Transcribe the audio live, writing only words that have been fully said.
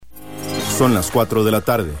Son las 4 de la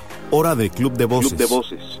tarde, hora del Club de Voces.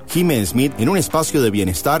 Gabriel Smith en un espacio de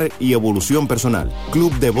bienestar y evolución personal.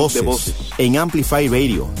 Club de Voces. En Amplify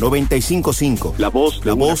Radio 95.5. La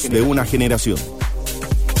voz de una generación.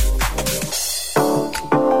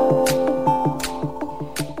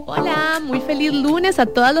 Muy feliz lunes a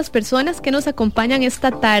todas las personas que nos acompañan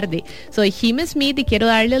esta tarde. Soy Gabriel Smith y quiero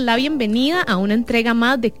darles la bienvenida a una entrega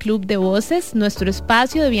más de Club de Voces, nuestro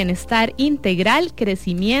espacio de bienestar integral,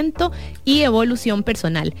 crecimiento y evolución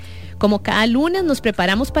personal. Como cada lunes nos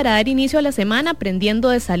preparamos para dar inicio a la semana aprendiendo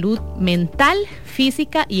de salud mental,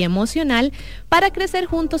 física y emocional para crecer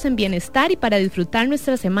juntos en bienestar y para disfrutar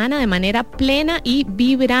nuestra semana de manera plena y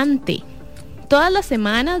vibrante. Todas las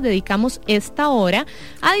semanas dedicamos esta hora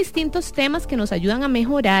a distintos temas que nos ayudan a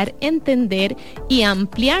mejorar, entender y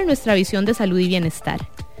ampliar nuestra visión de salud y bienestar.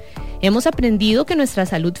 Hemos aprendido que nuestra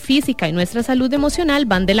salud física y nuestra salud emocional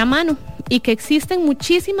van de la mano y que existen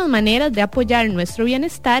muchísimas maneras de apoyar nuestro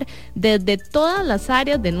bienestar desde todas las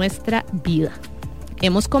áreas de nuestra vida.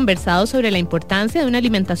 Hemos conversado sobre la importancia de una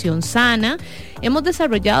alimentación sana, hemos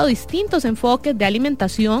desarrollado distintos enfoques de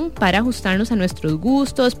alimentación para ajustarnos a nuestros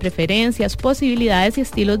gustos, preferencias, posibilidades y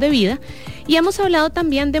estilos de vida, y hemos hablado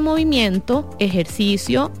también de movimiento,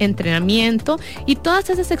 ejercicio, entrenamiento y todas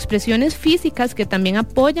esas expresiones físicas que también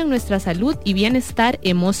apoyan nuestra salud y bienestar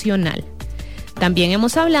emocional. También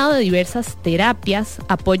hemos hablado de diversas terapias,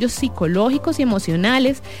 apoyos psicológicos y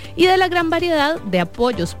emocionales y de la gran variedad de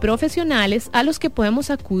apoyos profesionales a los que podemos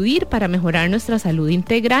acudir para mejorar nuestra salud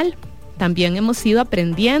integral. También hemos ido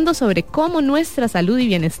aprendiendo sobre cómo nuestra salud y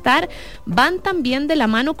bienestar van también de la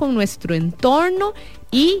mano con nuestro entorno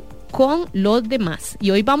y con los demás.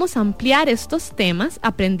 Y hoy vamos a ampliar estos temas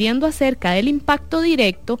aprendiendo acerca del impacto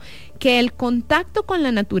directo que el contacto con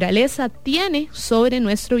la naturaleza tiene sobre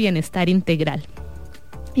nuestro bienestar integral.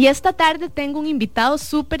 Y esta tarde tengo un invitado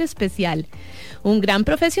súper especial, un gran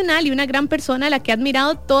profesional y una gran persona a la que he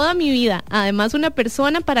admirado toda mi vida. Además, una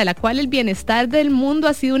persona para la cual el bienestar del mundo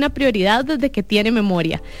ha sido una prioridad desde que tiene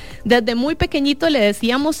memoria. Desde muy pequeñito le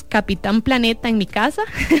decíamos Capitán Planeta en mi casa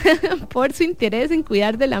por su interés en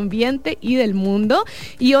cuidar del ambiente y del mundo,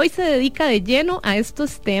 y hoy se dedica de lleno a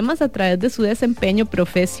estos temas a través de su desempeño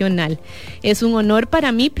profesional. Es un honor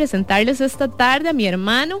para mí presentarles esta tarde a mi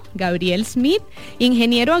hermano Gabriel Smith,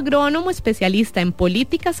 ingeniero agrónomo especialista en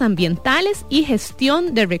políticas ambientales y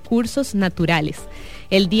gestión de recursos naturales.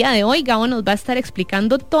 El día de hoy Gabo nos va a estar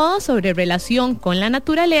explicando todo sobre relación con la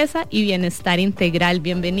naturaleza y bienestar integral.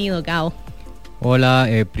 Bienvenido, Gabo. Hola,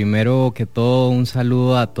 primero que todo un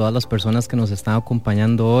saludo a todas las personas que nos están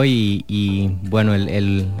acompañando hoy y bueno,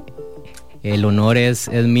 el honor es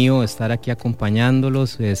mío estar aquí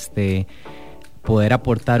acompañándolos, poder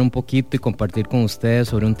aportar un poquito y compartir con ustedes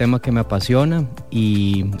sobre un tema que me apasiona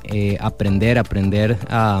y aprender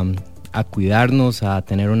a cuidarnos, a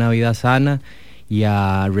tener una vida sana y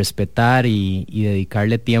a respetar y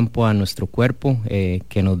dedicarle tiempo a nuestro cuerpo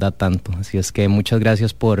que nos da tanto. Así es que muchas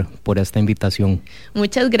gracias por esta invitación.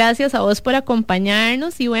 Muchas gracias a vos por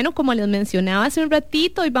acompañarnos y bueno, como les mencionaba hace un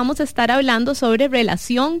ratito, hoy vamos a estar hablando sobre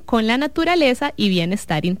relación con la naturaleza y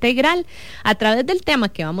bienestar integral. A través del tema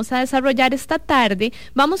que vamos a desarrollar esta tarde,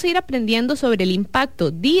 vamos a ir aprendiendo sobre el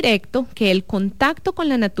impacto directo que el contacto con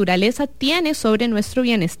la naturaleza tiene sobre nuestro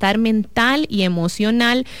bienestar mental y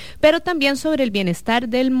emocional, pero también sobre el bienestar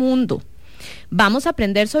del mundo. Vamos a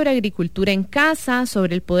aprender sobre agricultura en casa,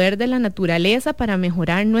 sobre el poder de la naturaleza para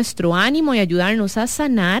mejorar nuestro ánimo y ayudarnos a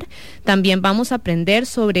sanar. También vamos a aprender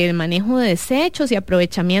sobre el manejo de desechos y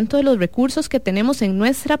aprovechamiento de los recursos que tenemos en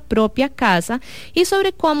nuestra propia casa y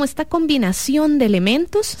sobre cómo esta combinación de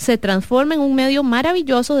elementos se transforma en un medio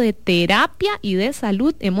maravilloso de terapia y de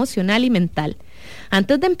salud emocional y mental.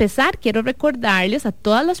 Antes de empezar, quiero recordarles a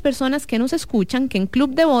todas las personas que nos escuchan que en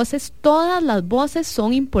Club de Voces todas las voces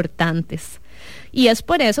son importantes. Y es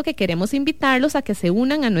por eso que queremos invitarlos a que se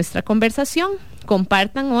unan a nuestra conversación.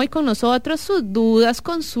 Compartan hoy con nosotros sus dudas,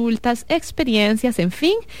 consultas, experiencias, en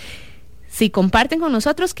fin. Si comparten con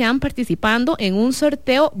nosotros, quedan participando en un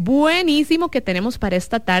sorteo buenísimo que tenemos para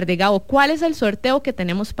esta tarde. Gabo, ¿cuál es el sorteo que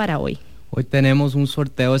tenemos para hoy? Hoy tenemos un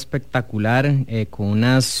sorteo espectacular con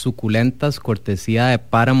unas suculentas cortesía de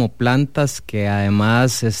Páramo Plantas, que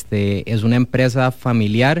además es una empresa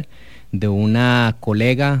familiar de una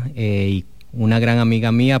colega y una gran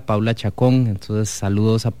amiga mía, Paula Chacón. Entonces,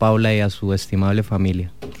 saludos a Paula y a su estimable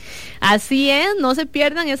familia. Así es, no se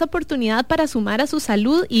pierdan esa oportunidad para sumar a su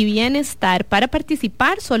salud y bienestar. Para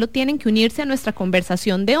participar, solo tienen que unirse a nuestra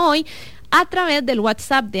conversación de hoy a través del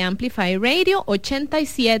WhatsApp de Amplify Radio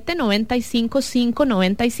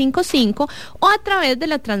 87-955-955 o a través de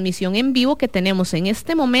la transmisión en vivo que tenemos en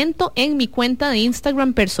este momento en mi cuenta de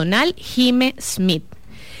Instagram personal, Jime Smith.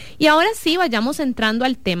 Y ahora sí, vayamos entrando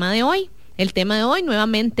al tema de hoy. El tema de hoy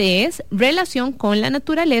nuevamente es relación con la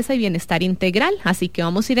naturaleza y bienestar integral, así que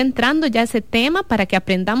vamos a ir entrando ya a ese tema para que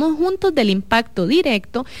aprendamos juntos del impacto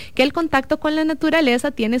directo que el contacto con la naturaleza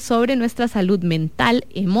tiene sobre nuestra salud mental,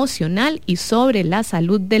 emocional y sobre la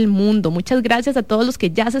salud del mundo. Muchas gracias a todos los que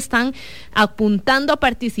ya se están apuntando a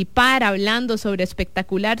participar, hablando sobre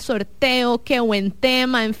espectacular sorteo, qué buen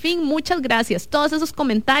tema, en fin, muchas gracias. Todos esos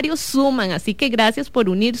comentarios suman, así que gracias por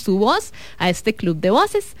unir su voz a este club de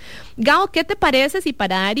voces. Gao, ¿qué te parece si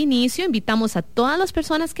para dar inicio invitamos a todas las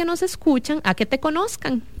personas que nos escuchan a que te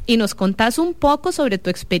conozcan y nos contás un poco sobre tu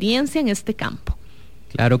experiencia en este campo?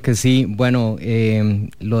 Claro que sí. Bueno,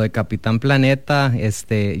 lo de Capitán Planeta,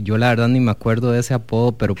 yo la verdad ni me acuerdo de ese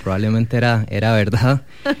apodo, pero probablemente era verdad.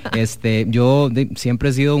 Yo siempre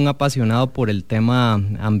he sido un apasionado por el tema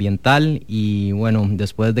ambiental y bueno,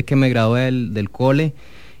 después de que me gradué del cole,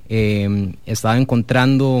 estaba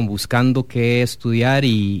buscando qué estudiar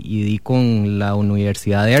y di con la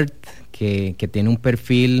Universidad de ERT, que tiene un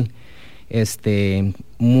perfil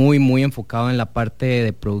muy enfocado en la parte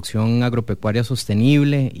de producción agropecuaria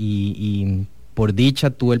sostenible y por dicha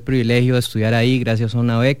tuve el privilegio de estudiar ahí gracias a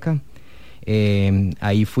una beca.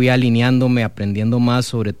 Ahí fui alineándome, aprendiendo más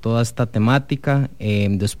sobre toda esta temática.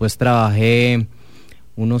 Después trabajé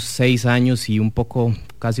unos 6 años y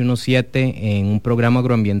casi unos 7 en un programa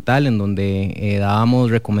agroambiental en donde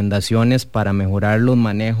dábamos recomendaciones para mejorar los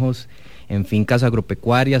manejos en fincas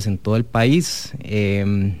agropecuarias en todo el país.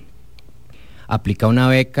 Apliqué una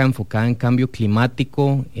beca enfocada en cambio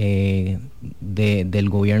climático del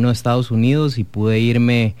gobierno de Estados Unidos y pude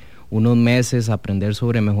irme unos meses a aprender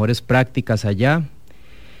sobre mejores prácticas allá.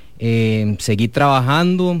 Seguí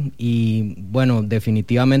trabajando y bueno,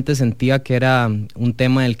 definitivamente sentía que era un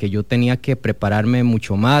tema en el que yo tenía que prepararme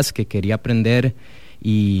mucho más, que quería aprender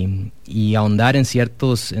y ahondar en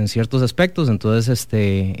ciertos aspectos. Entonces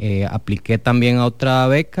apliqué también a otra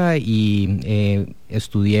beca y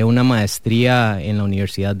estudié una maestría en la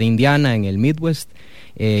Universidad de Indiana, en el Midwest,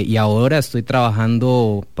 y ahora estoy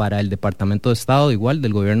trabajando para el Departamento de Estado, igual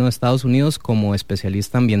del gobierno de Estados Unidos, como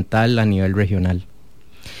especialista ambiental a nivel regional.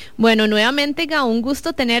 Bueno, nuevamente, Gao, un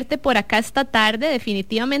gusto tenerte por acá esta tarde.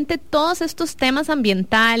 Definitivamente todos estos temas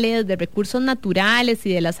ambientales, de recursos naturales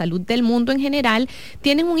y de la salud del mundo en general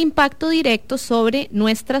tienen un impacto directo sobre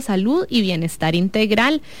nuestra salud y bienestar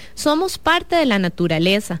integral. Somos parte de la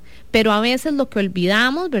naturaleza, pero a veces lo que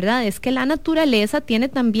olvidamos, ¿verdad?, es que la naturaleza tiene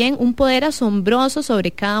también un poder asombroso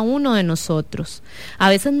sobre cada uno de nosotros. A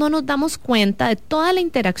veces no nos damos cuenta de toda la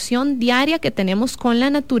interacción diaria que tenemos con la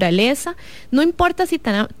naturaleza. No importa si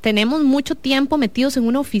tenemos mucho tiempo metidos en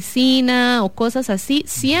una oficina o cosas así,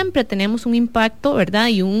 siempre tenemos un impacto, ¿verdad?,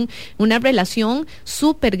 y una relación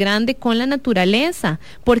súper grande con la naturaleza,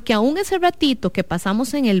 porque aún ese ratito que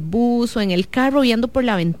pasamos en el bus o en el carro viendo por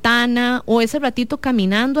la ventana o ese ratito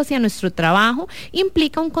caminando hacia nuestro trabajo,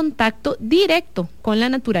 implica un contacto directo con la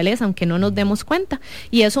naturaleza, aunque no nos demos cuenta,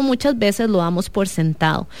 y eso muchas veces lo damos por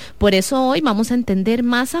sentado. Por eso hoy vamos a entender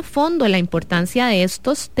más a fondo la importancia de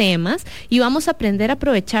estos temas y vamos a aprender a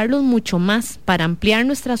aprovecharlos mucho más para ampliar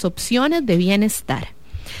nuestras opciones de bienestar.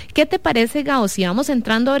 ¿Qué te parece, Gao, si vamos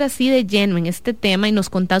entrando ahora sí de lleno en este tema y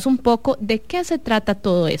nos contás un poco de qué se trata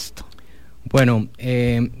todo esto? Bueno,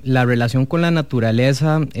 la relación con la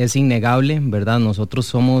naturaleza es innegable, ¿verdad? Nosotros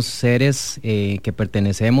somos seres que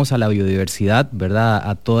pertenecemos a la biodiversidad, ¿verdad?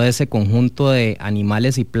 A todo ese conjunto de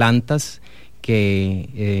animales y plantas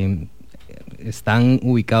que están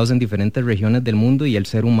ubicados en diferentes regiones del mundo y el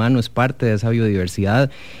ser humano es parte de esa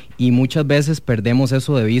biodiversidad y muchas veces perdemos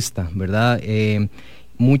eso de vista, ¿verdad?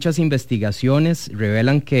 Muchas investigaciones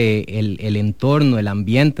revelan que el entorno, el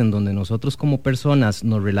ambiente en donde nosotros como personas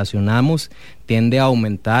nos relacionamos tiende a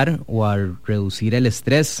aumentar o a reducir el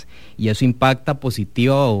estrés y eso impacta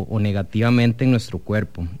positiva o negativamente en nuestro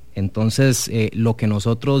cuerpo. Entonces, lo que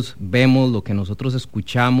nosotros vemos, lo que nosotros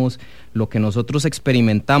escuchamos, lo que nosotros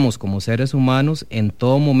experimentamos como seres humanos en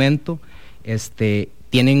todo momento,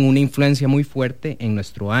 tienen una influencia muy fuerte en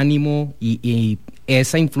nuestro ánimo y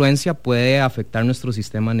esa influencia puede afectar nuestro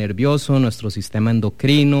sistema nervioso, nuestro sistema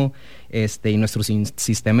endocrino, y nuestro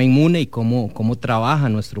sistema inmune y cómo trabaja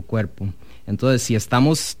nuestro cuerpo. Entonces, si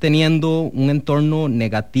estamos teniendo un entorno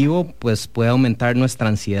negativo, pues puede aumentar nuestra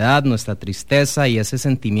ansiedad, nuestra tristeza y ese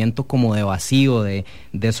sentimiento como de vacío,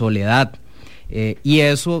 de soledad. Y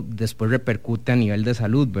eso después repercute a nivel de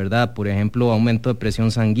salud, ¿verdad? Por ejemplo, aumento de presión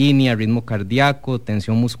sanguínea, ritmo cardíaco,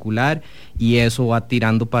 tensión muscular, y eso va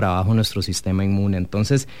tirando para abajo nuestro sistema inmune.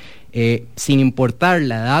 Entonces, sin importar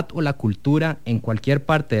la edad o la cultura, en cualquier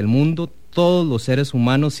parte del mundo, todos los seres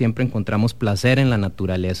humanos siempre encontramos placer en la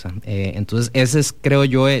naturaleza. Entonces ese es, creo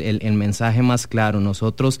yo, el mensaje más claro.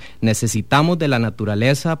 Nosotros necesitamos de la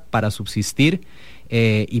naturaleza para subsistir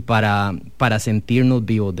y para sentirnos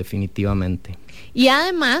vivos definitivamente. Y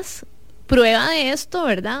además, prueba de esto,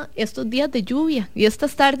 ¿verdad? Estos días de lluvia y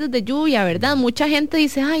estas tardes de lluvia, ¿verdad? Mucha gente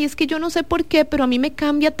dice, ay, es que yo no sé por qué, pero a mí me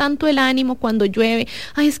cambia tanto el ánimo cuando llueve.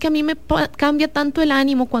 Ay, es que a mí me cambia tanto el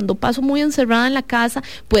ánimo cuando paso muy encerrada en la casa.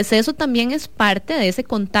 Pues eso también es parte de ese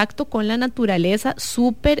contacto con la naturaleza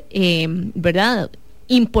súper, ¿verdad?,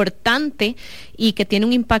 importante, y que tiene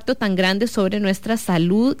un impacto tan grande sobre nuestra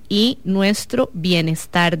salud y nuestro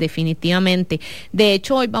bienestar, definitivamente. De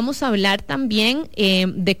hecho, hoy vamos a hablar también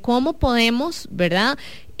de cómo podemos, ¿verdad?,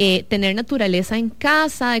 tener naturaleza en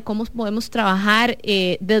casa, de cómo podemos trabajar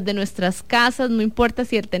desde nuestras casas, no importa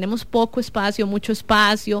si tenemos poco espacio, mucho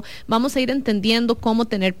espacio. Vamos a ir entendiendo cómo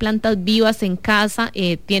tener plantas vivas en casa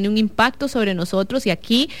tiene un impacto sobre nosotros, y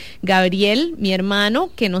aquí Gabriel, mi hermano,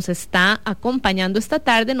 que nos está acompañando esta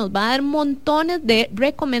tarde, nos va a dar montones de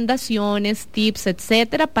recomendaciones, tips,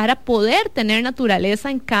 etcétera, para poder tener naturaleza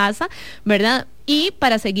en casa, ¿verdad? Y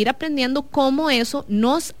para seguir aprendiendo cómo eso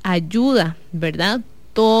nos ayuda, ¿verdad?,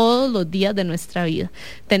 todos los días de nuestra vida.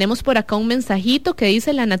 Tenemos por acá un mensajito que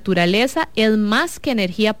dice: la naturaleza es más que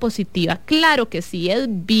energía positiva. Claro que sí, es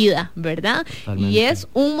vida, ¿verdad? Totalmente. Y es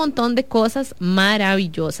un montón de cosas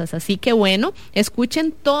maravillosas. Así que bueno,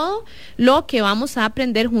 escuchen todo lo que vamos a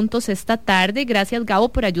aprender juntos esta tarde. Gracias, Gabo,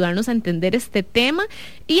 por ayudarnos a entender este tema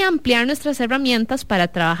y ampliar nuestras herramientas para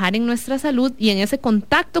trabajar en nuestra salud y en ese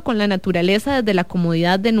contacto con la naturaleza desde la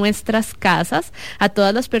comodidad de nuestras casas. A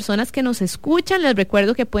todas las personas que nos escuchan, les recuerdo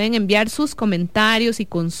que pueden enviar sus comentarios y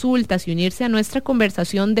consultas y unirse a nuestra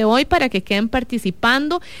conversación de hoy para que queden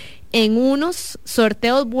participando en unos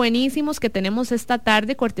sorteos buenísimos que tenemos esta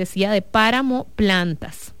tarde, cortesía de Páramo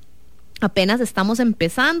Plantas. Apenas estamos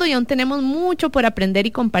empezando y aún tenemos mucho por aprender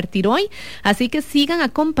y compartir hoy, así que sigan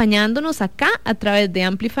acompañándonos acá a través de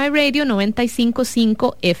Amplify Radio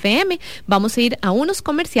 95.5 FM. Vamos a ir a unos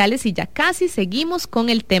comerciales y ya casi seguimos con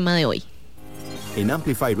el tema de hoy. En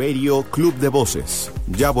Amplify Radio, Club de Voces.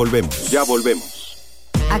 Ya volvemos.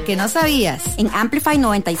 ¿A qué no sabías? En Amplify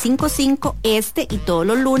 95.5 y todos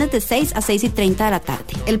los lunes de 6 a 6:30 de la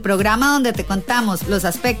tarde. El programa donde te contamos los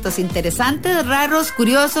aspectos interesantes, raros,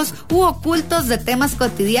 curiosos u ocultos de temas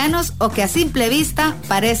cotidianos o que a simple vista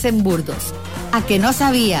parecen burdos. ¿A qué no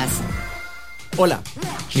sabías? Hola,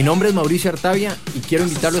 mi nombre es Mauricio Artavia y quiero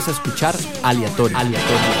invitarlos a escuchar Aleatorio.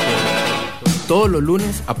 Todos los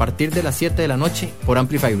lunes a partir de las 7 de la noche por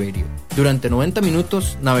Amplify Radio. Durante 90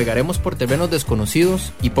 minutos navegaremos por terrenos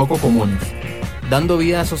desconocidos y poco comunes, dando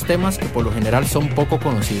vida a esos temas que por lo general son poco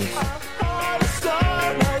conocidos.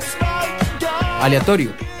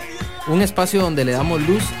 Aleatorio, un espacio donde le damos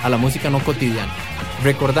luz a la música no cotidiana.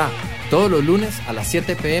 Recordá, todos los lunes a las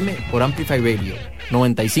 7 p.m. por Amplify Radio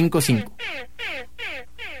 95.5.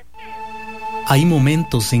 Hay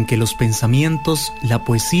momentos en que los pensamientos, la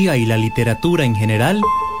poesía y la literatura en general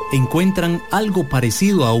encuentran algo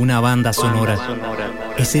parecido a una banda sonora.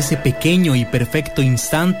 Es ese pequeño y perfecto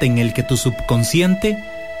instante en el que tu subconsciente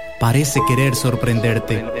parece querer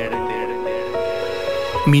sorprenderte.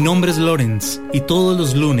 Mi nombre es Lawrence y todos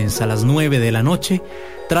los lunes a las 9 de la noche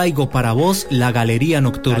traigo para vos la Galería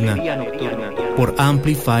Nocturna por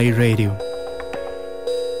Amplify Radio.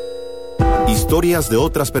 Historias de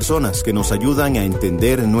otras personas que nos ayudan a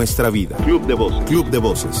entender nuestra vida. Club de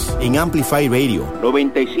Voces. En Amplify Radio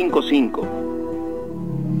 95.5.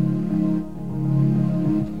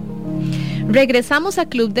 Regresamos a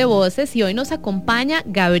Club de Voces y hoy nos acompaña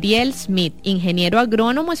Gabriel Smith, ingeniero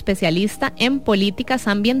agrónomo especialista en políticas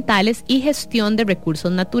ambientales y gestión de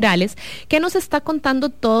recursos naturales, que nos está contando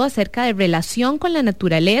todo acerca de relación con la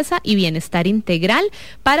naturaleza y bienestar integral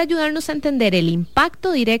para ayudarnos a entender el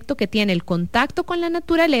impacto directo que tiene el contacto con la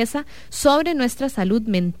naturaleza sobre nuestra salud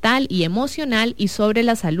mental y emocional y sobre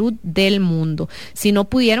la salud del mundo. Si no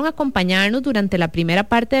pudieron acompañarnos durante la primera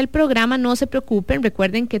parte del programa, no se preocupen,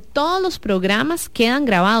 recuerden que todos los programas quedan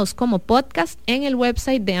grabados como podcast en el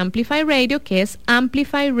website de Amplify Radio, que es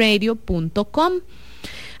amplifyradio.com.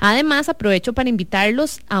 Además, aprovecho para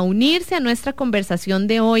invitarlos a unirse a nuestra conversación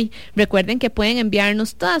de hoy. Recuerden que pueden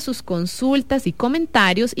enviarnos todas sus consultas y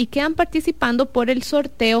comentarios y quedan participando por el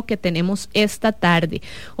sorteo que tenemos esta tarde.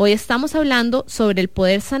 Hoy estamos hablando sobre el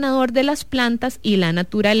poder sanador de las plantas y la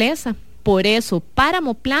naturaleza. Por eso,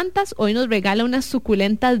 Páramo Plantas hoy nos regala unas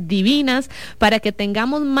suculentas divinas para que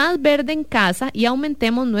tengamos más verde en casa y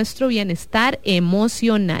aumentemos nuestro bienestar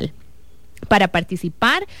emocional. Para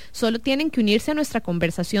participar, solo tienen que unirse a nuestra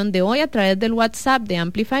conversación de hoy a través del WhatsApp de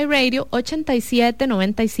Amplify Radio 87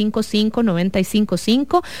 955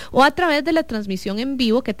 955 o a través de la transmisión en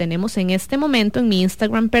vivo que tenemos en este momento en mi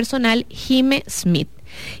Instagram personal, Gabriel Smith.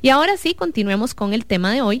 Y ahora sí, continuemos con el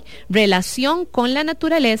tema de hoy, relación con la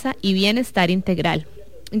naturaleza y bienestar integral.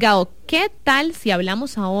 Gao, ¿qué tal si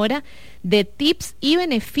hablamos ahora de tips y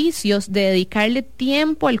beneficios de dedicarle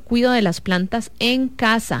tiempo al cuidado de las plantas en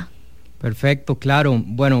casa? Perfecto, claro.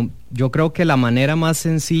 Bueno, yo creo que la manera más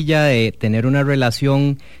sencilla de tener una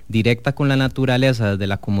relación directa con la naturaleza desde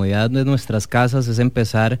la comodidad de nuestras casas es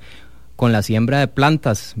empezar con la siembra de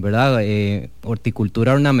plantas, ¿verdad?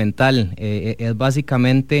 Horticultura ornamental. Es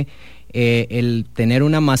básicamente el tener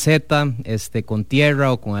una maceta con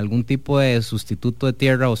tierra o con algún tipo de sustituto de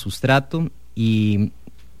tierra o sustrato y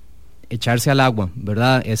echarse al agua,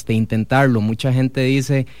 ¿verdad? Intentarlo. Mucha gente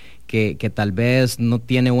dice que tal vez no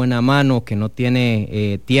tiene buena mano, que no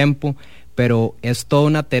tiene tiempo, pero es toda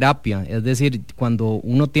una terapia. Es decir, cuando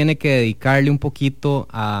uno tiene que dedicarle un poquito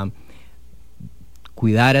a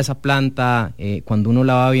cuidar a esa planta, cuando uno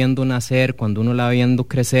la va viendo nacer, cuando uno la va viendo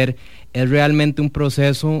crecer, es realmente un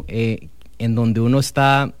proceso en donde uno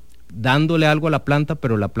está dándole algo a la planta,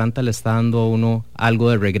 pero la planta le está dando a uno algo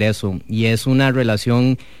de regreso, y es una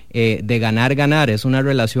relación de ganar-ganar, es una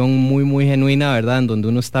relación muy muy genuina, ¿verdad? En donde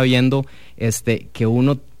uno está viendo que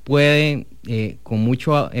uno puede con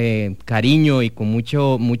mucho cariño y con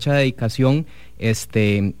mucha dedicación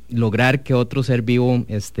lograr que otro ser vivo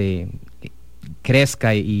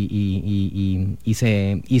crezca y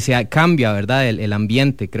se cambia, ¿verdad? El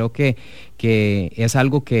ambiente. Creo que es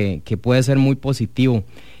algo que puede ser muy positivo.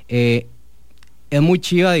 Es muy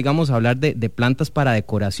chiva, digamos, hablar de plantas para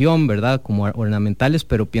decoración, ¿verdad? Como ornamentales,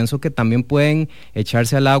 pero pienso que también pueden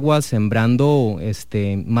echarse al agua sembrando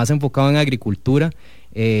más enfocado en agricultura,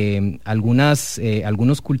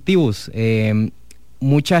 algunos cultivos.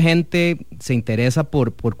 Mucha gente se interesa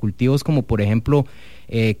por cultivos como, por ejemplo,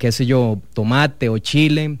 qué sé yo, tomate o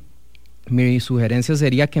chile. Mi sugerencia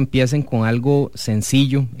sería que empiecen con algo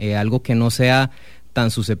sencillo, algo que no sea tan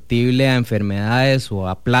susceptible a enfermedades o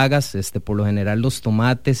a plagas. Por lo general los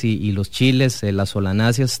tomates y los chiles, las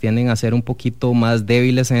solanáceas tienden a ser un poquito más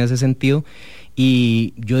débiles en ese sentido,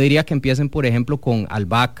 y yo diría que empiecen, por ejemplo, con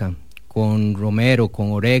albahaca, con romero,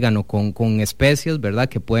 con orégano, con especias, ¿verdad?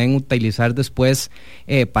 Que pueden utilizar después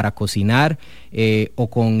para cocinar, o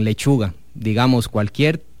con lechuga. Digamos,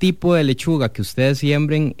 cualquier tipo de lechuga que ustedes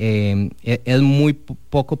siembren, es muy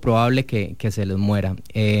poco probable que se les muera.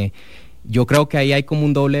 Yo creo que ahí hay como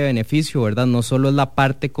un doble beneficio, ¿verdad? No solo es la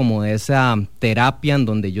parte como de esa terapia en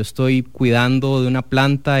donde yo estoy cuidando de una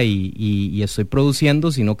planta y estoy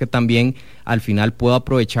produciendo, sino que también al final puedo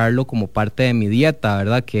aprovecharlo como parte de mi dieta,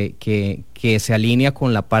 ¿verdad? Que se alinea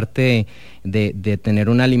con la parte de tener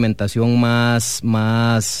una alimentación más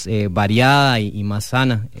variada y más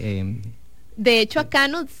sana. De hecho, acá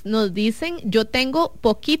nos dicen, yo tengo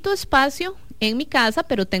poquito espacio en mi casa,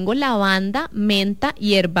 pero tengo lavanda, menta,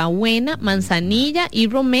 hierbabuena, manzanilla y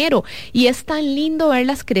romero, y es tan lindo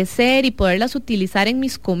verlas crecer y poderlas utilizar en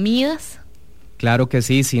mis comidas. Claro que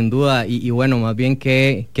sí, sin duda, y bueno, más bien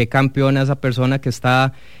qué campeona esa persona que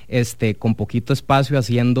está con poquito espacio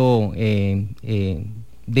haciendo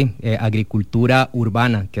agricultura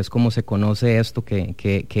urbana, que es como se conoce esto que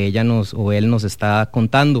ella él nos está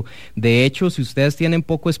contando. De hecho, si ustedes tienen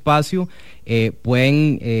poco espacio,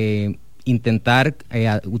 pueden intentar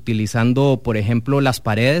utilizando, por ejemplo, las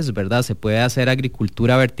paredes, ¿verdad? Se puede hacer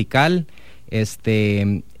agricultura vertical,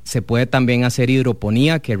 se puede también hacer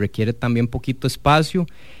hidroponía, que requiere también poquito espacio,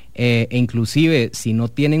 e inclusive si no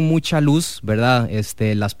tienen mucha luz, ¿verdad?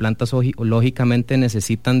 Las plantas lógicamente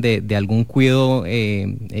necesitan de algún cuidado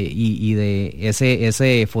y de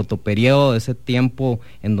ese fotoperiodo, ese tiempo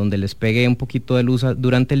en donde les pegue un poquito de luz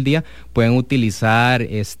durante el día. Pueden utilizar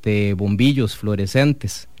bombillos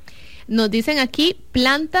fluorescentes. Nos dicen aquí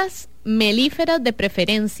plantas melíferas de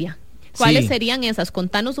preferencia. ¿Cuáles serían esas?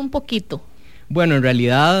 Contanos un poquito. Bueno, en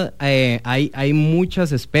realidad hay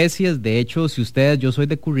muchas especies. De hecho, yo soy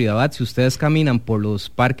de Curridabat, si ustedes caminan por los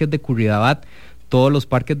parques de Curridabat, todos los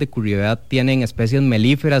parques de Curridabat tienen especies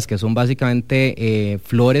melíferas, que son básicamente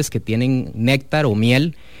flores que tienen néctar o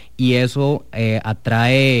miel, y eso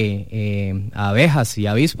atrae a abejas y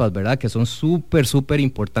avispas, ¿verdad? Que son súper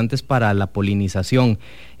importantes para la polinización.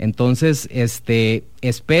 Entonces,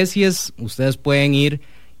 especies, ustedes pueden ir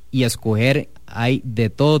y escoger hay de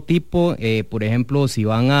todo tipo, por ejemplo, si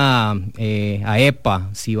van a EPA,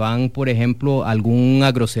 si van, por ejemplo, a algún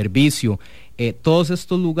agroservicio, todos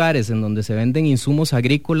estos lugares en donde se venden insumos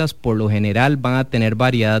agrícolas, por lo general van a tener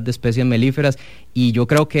variedad de especies melíferas, y yo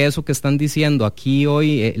creo que eso que están diciendo aquí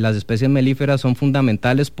hoy, las especies melíferas son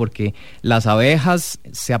fundamentales porque las abejas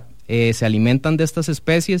se alimentan de estas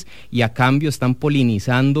especies y a cambio están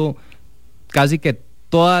polinizando casi que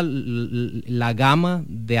toda la gama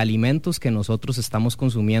de alimentos que nosotros estamos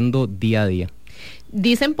consumiendo día a día.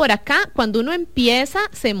 Dicen por acá, cuando uno empieza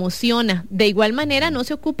se emociona, de igual manera no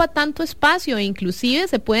se ocupa tanto espacio e inclusive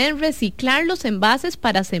se pueden reciclar los envases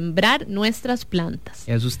para sembrar nuestras plantas.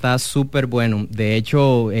 Eso está súper bueno. De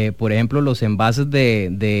hecho, por ejemplo, los envases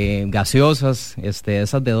de gaseosas,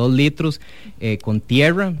 esas de 2 litros con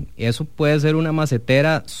tierra, eso puede ser una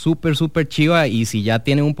macetera súper chiva, y si ya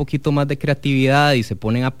tienen un poquito más de creatividad y se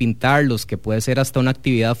ponen a pintarlos, que puede ser hasta una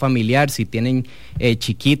actividad familiar, si tienen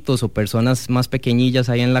chiquitos o personas más pequeñillas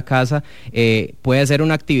ahí en la casa, puede ser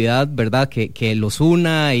una actividad, ¿verdad?, que los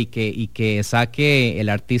una y que saque el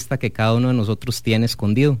artista que cada uno de nosotros tiene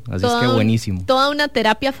escondido. Así es que buenísimo. Toda una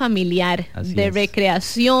terapia familiar,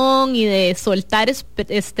 recreación y de soltar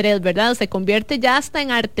estrés, ¿verdad? Se convierte ya hasta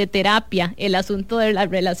en arteterapia el asunto de la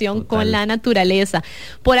relación con la naturaleza.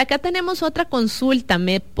 Por acá tenemos otra consulta,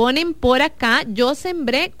 me ponen por acá, yo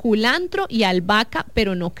sembré culantro y albahaca,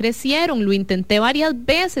 pero no crecieron, lo intenté varias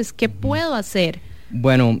veces, ¿qué puedo hacer?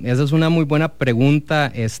 Bueno, esa es una muy buena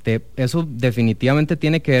pregunta. Eso definitivamente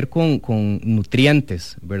tiene que ver con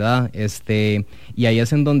nutrientes, ¿verdad? Y ahí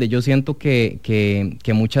es en donde yo siento que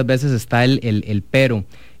muchas veces está el pero.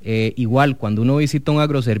 Igual, cuando uno visita un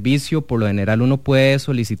agroservicio, por lo general uno puede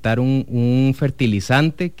solicitar un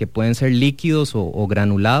fertilizante, que pueden ser líquidos o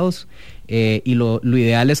granulados, y lo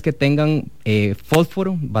ideal es que tengan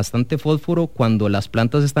fósforo, bastante fósforo, cuando las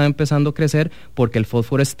plantas están empezando a crecer, porque el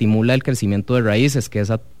fósforo estimula el crecimiento de raíces, que es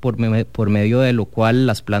por medio de lo cual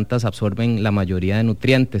las plantas absorben la mayoría de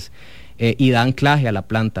nutrientes, y dan anclaje a la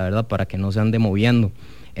planta, ¿verdad?, para que no se ande moviendo.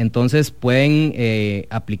 Entonces pueden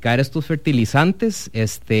aplicar estos fertilizantes,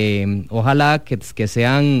 ojalá que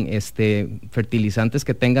sean fertilizantes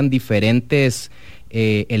que tengan diferentes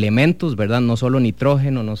elementos, ¿verdad? No solo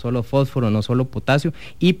nitrógeno, no solo fósforo, no solo potasio,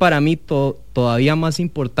 y para mí todavía más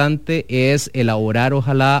importante es elaborar,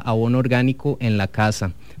 ojalá, abono orgánico en la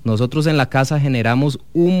casa. Nosotros en la casa generamos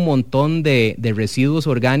un montón de residuos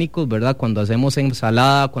orgánicos, ¿verdad? Cuando hacemos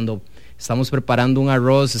ensalada, cuando estamos preparando un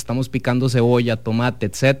arroz, estamos picando cebolla, tomate,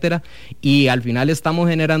 etcétera, y al final estamos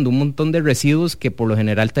generando un montón de residuos que por lo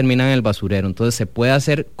general terminan en el basurero. Entonces se puede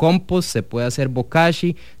hacer compost, se puede hacer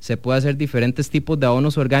bokashi, se puede hacer diferentes tipos de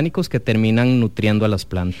abonos orgánicos que terminan nutriendo a las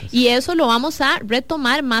plantas. Y eso lo vamos a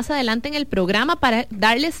retomar más adelante en el programa para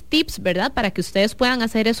darles tips, ¿verdad?, para que ustedes puedan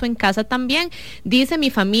hacer eso en casa también. Dice,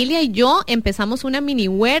 mi familia y yo empezamos una mini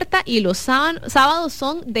huerta y los sábados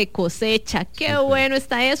son de cosecha. Qué bueno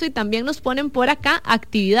está eso. Y también nos ponen por acá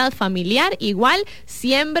actividad familiar, igual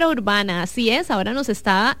siembra urbana. Así es, ahora nos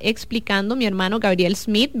estaba explicando mi hermano Gabriel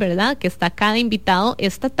Smith, ¿verdad?, que está acá de invitado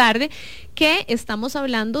esta tarde, que estamos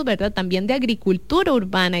hablando, ¿verdad?, también de agricultura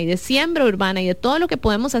urbana y de siembra urbana y de todo lo que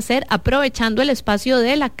podemos hacer aprovechando el espacio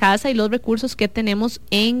de la casa y los recursos que tenemos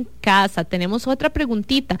en casa. Tenemos otra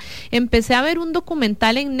preguntita. Empecé a ver un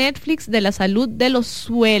documental en Netflix de la salud de los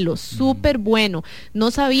suelos, súper bueno.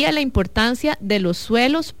 No sabía la importancia de los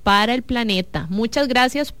suelos para el planeta. Muchas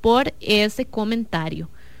gracias por ese comentario.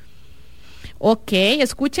 Ok,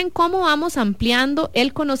 escuchen cómo vamos ampliando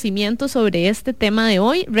el conocimiento sobre este tema de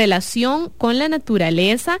hoy, relación con la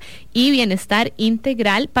naturaleza y bienestar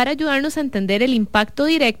integral, para ayudarnos a entender el impacto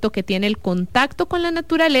directo que tiene el contacto con la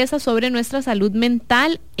naturaleza sobre nuestra salud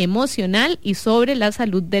mental, emocional y sobre la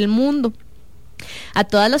salud del mundo. A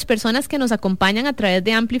todas las personas que nos acompañan a través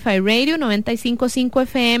de Amplify Radio 95.5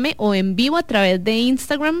 FM o en vivo a través de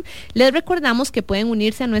Instagram, les recordamos que pueden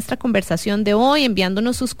unirse a nuestra conversación de hoy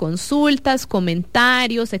enviándonos sus consultas,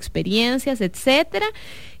 comentarios, experiencias, etcétera.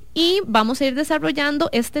 Y vamos a ir desarrollando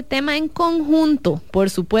este tema en conjunto. Por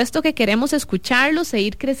supuesto que queremos escucharlos e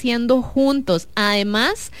ir creciendo juntos.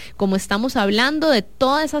 Además, como estamos hablando de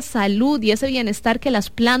toda esa salud y ese bienestar que las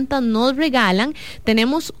plantas nos regalan,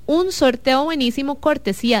 tenemos un sorteo buenísimo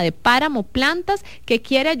cortesía de Páramo Plantas, que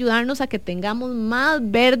quiere ayudarnos a que tengamos más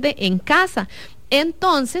verde en casa.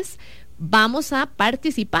 Entonces, vamos a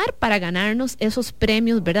participar para ganarnos esos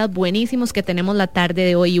premios, ¿verdad?, buenísimos que tenemos la tarde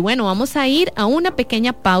de hoy. Y bueno, vamos a ir a una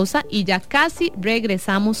pequeña pausa y ya casi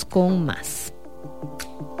regresamos con más.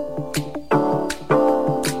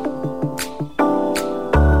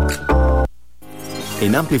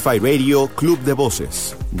 En Amplify Radio, Club de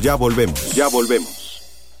Voces. Ya volvemos.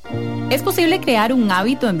 ¿Es posible crear un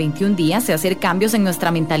hábito en 21 días y hacer cambios en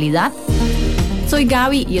nuestra mentalidad? Soy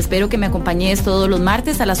Gaby y espero que me acompañes todos los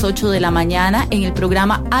martes a las 8 de la mañana en el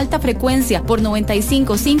programa Alta Frecuencia por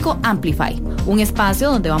 95.5 Amplify, un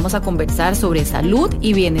espacio donde vamos a conversar sobre salud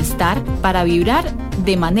y bienestar para vibrar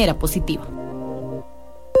de manera positiva.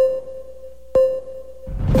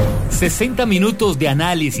 60 minutos de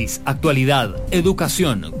análisis, actualidad,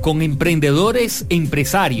 educación, con emprendedores,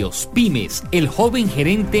 empresarios, pymes, el joven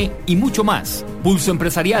gerente y mucho más. Pulso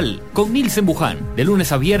Empresarial con Nilsen Buján, de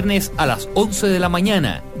lunes a viernes a las 11 de la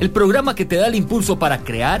mañana. El programa que te da el impulso para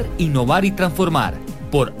crear, innovar y transformar.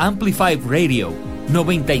 Por Amplify Radio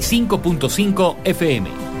 95.5 FM.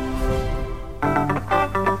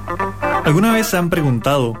 ¿Alguna vez se han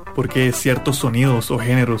preguntado por qué ciertos sonidos o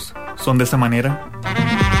géneros son de esa manera?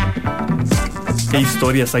 ¿Qué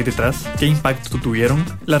historias hay detrás? ¿Qué impacto tuvieron?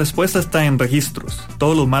 La respuesta está en Registros,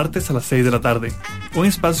 todos los martes a las 6 de la tarde. Un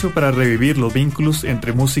espacio para revivir los vínculos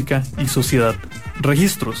entre música y sociedad.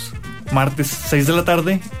 Registros, martes 6 de la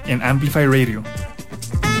tarde en Amplify Radio.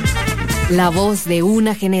 La voz de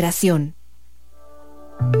una generación.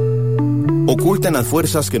 Oculta en las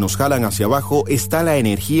fuerzas que nos jalan hacia abajo está la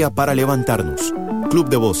energía para levantarnos. Club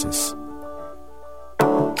de Voces.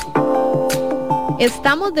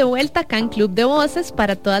 Estamos de vuelta acá en Club de Voces.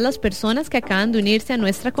 Para todas las personas que acaban de unirse a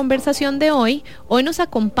nuestra conversación de hoy, hoy nos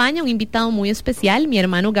acompaña un invitado muy especial, mi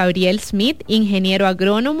hermano Gabriel Smith, ingeniero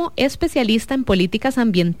agrónomo, especialista en políticas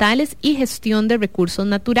ambientales y gestión de recursos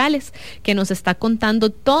naturales, que nos está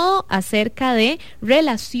contando todo acerca de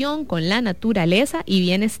relación con la naturaleza y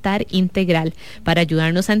bienestar integral, para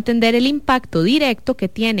ayudarnos a entender el impacto directo que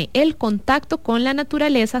tiene el contacto con la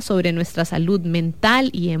naturaleza sobre nuestra salud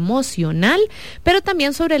mental y emocional, pero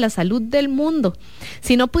también sobre la salud del mundo.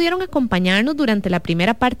 Si no pudieron acompañarnos durante la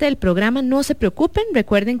primera parte del programa, no se preocupen.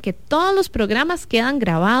 Recuerden que todos los programas quedan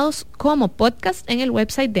grabados como podcast en el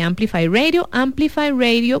website de Amplify Radio,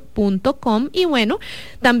 amplifyradio.com. Y bueno,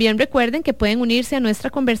 también recuerden que pueden unirse a nuestra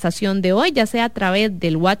conversación de hoy, ya sea a través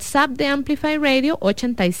del WhatsApp de Amplify Radio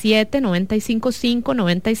 87 955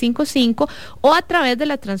 955 o a través de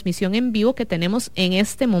la transmisión en vivo que tenemos en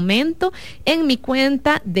este momento en mi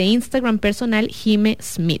cuenta de Instagram personal, Jime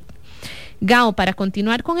Smith. Gao, para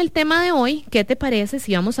continuar con el tema de hoy, ¿qué te parece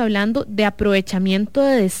si vamos hablando de aprovechamiento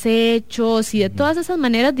de desechos y de todas esas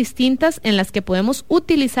maneras distintas en las que podemos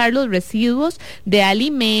utilizar los residuos de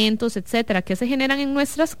alimentos, etcétera, que se generan en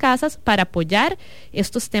nuestras casas para apoyar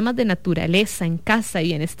estos temas de naturaleza en casa y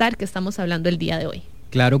bienestar que estamos hablando el día de hoy?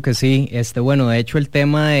 Claro que sí. Bueno, de hecho el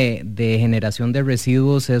tema de generación de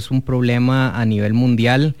residuos es un problema a nivel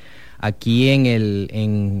mundial. Aquí en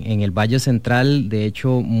el Valle Central, de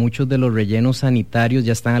hecho, muchos de los rellenos sanitarios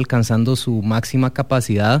ya están alcanzando su máxima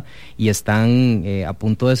capacidad y están a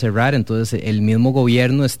punto de cerrar. Entonces, el mismo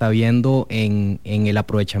gobierno está viendo en el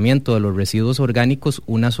aprovechamiento de los residuos orgánicos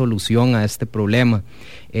una solución a este problema.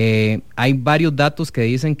 Hay varios datos que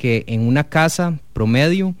dicen que en una casa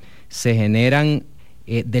promedio se generan,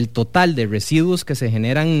 del total de residuos que se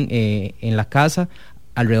generan en la casa,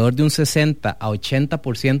 alrededor de un 60 a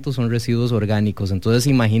 80% son residuos orgánicos. Entonces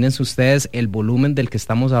imagínense ustedes el volumen del que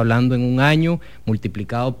estamos hablando en un año,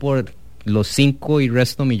 multiplicado por los 5 y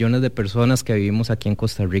resto millones de personas que vivimos aquí en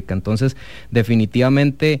Costa Rica. Entonces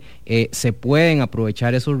definitivamente se pueden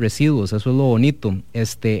aprovechar esos residuos, eso es lo bonito.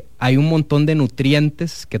 Hay un montón de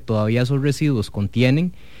nutrientes que todavía esos residuos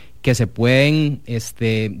contienen, que se pueden,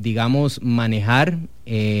 digamos, manejar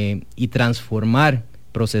y transformar,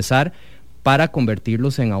 procesar, para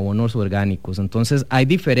convertirlos en abonos orgánicos. Entonces hay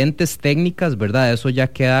diferentes técnicas, ¿verdad? Eso ya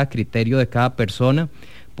queda a criterio de cada persona.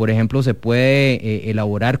 Por ejemplo, se puede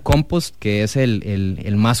elaborar compost, que es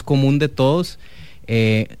el más común de todos,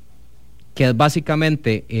 que es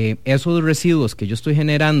básicamente esos residuos que yo estoy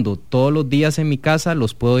generando todos los días en mi casa,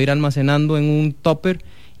 los puedo ir almacenando en un tupper,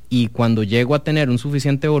 y cuando llego a tener un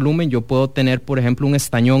suficiente volumen, yo puedo tener, por ejemplo, un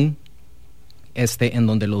estañón en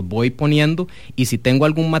donde los voy poniendo, y si tengo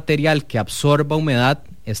algún material que absorba humedad,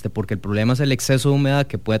 porque el problema es el exceso de humedad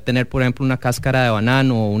que puede tener, por ejemplo, una cáscara de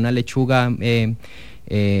banano o una lechuga que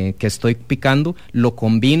estoy picando, lo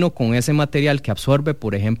combino con ese material que absorbe,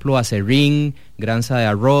 por ejemplo, acerrín, grasa de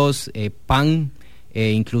arroz, pan,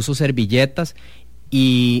 incluso servilletas,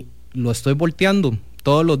 y lo estoy volteando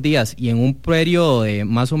todos los días, y en un periodo de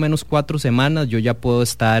más o menos 4 semanas yo ya puedo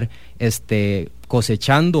estar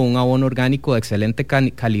cosechando un abono orgánico de excelente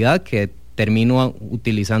calidad que termino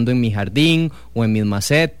utilizando en mi jardín o en mis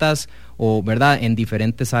macetas o ¿verdad? En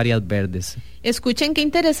diferentes áreas verdes. Escuchen qué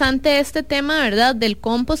interesante este tema, ¿verdad? Del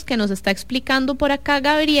compost que nos está explicando por acá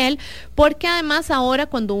Gabriel, porque además ahora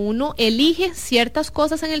cuando uno elige ciertas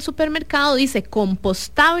cosas en el supermercado dice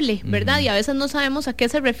compostable, ¿verdad? Y a veces no sabemos a qué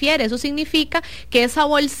se refiere. Eso significa que esa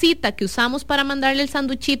bolsita que usamos para mandarle el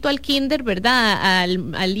sanduchito al kinder, ¿verdad?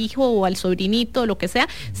 Al hijo o al sobrinito, lo que sea,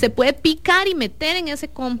 se puede picar y meter en ese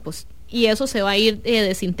compost. Y eso se va a ir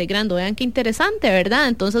desintegrando. Vean qué interesante, ¿verdad?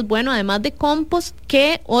 Entonces, bueno, además de compost,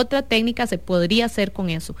 ¿qué otra técnica se podría hacer con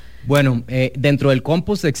eso? Bueno, dentro del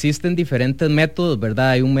compost existen diferentes métodos, ¿verdad?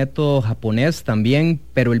 Hay un método japonés también,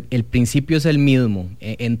 pero el principio es el mismo.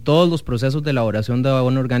 En todos los procesos de elaboración de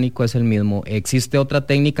abono orgánico es el mismo. Existe otra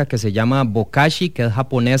técnica que se llama bokashi, que es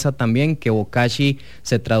japonesa también, que bokashi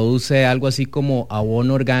se traduce algo así como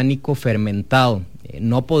abono orgánico fermentado.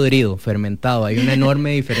 No podrido, fermentado. Hay una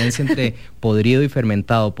enorme diferencia entre podrido y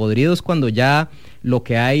fermentado. Podrido es cuando ya lo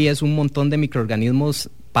que hay es un montón de microorganismos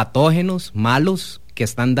patógenos, malos, que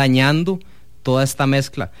están dañando toda esta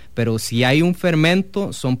mezcla. Pero si hay un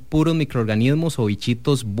fermento, son puros microorganismos o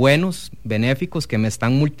bichitos buenos, benéficos, que me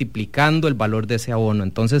están multiplicando el valor de ese abono.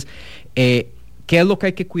 Entonces, ¿qué es lo que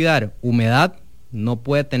hay que cuidar? Humedad. No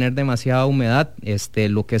puede tener demasiada humedad,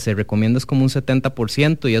 lo que se recomienda es como un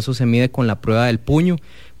 70% y eso se mide con la prueba del puño.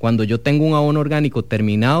 Cuando yo tengo un abono orgánico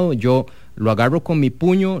terminado, yo lo agarro con mi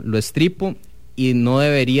puño, lo estripo y no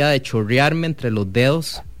debería de chorrearme entre los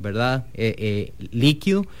dedos, ¿verdad?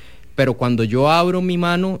 Líquido, pero cuando yo abro mi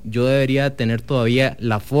mano, yo debería de tener todavía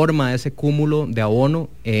la forma de ese cúmulo de abono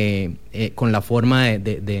con la forma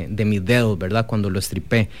de mis dedos, ¿verdad? Cuando lo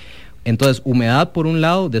estripé. Entonces, humedad por un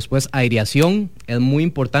lado, después aireación es muy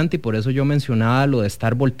importante y por eso yo mencionaba lo de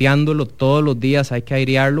estar volteándolo todos los días, hay que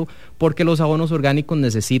airearlo porque los abonos orgánicos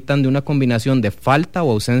necesitan de una combinación de falta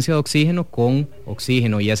o ausencia de oxígeno con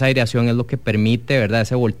oxígeno y esa aireación es lo que permite, ¿verdad?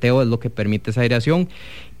 Ese volteo es lo que permite esa aireación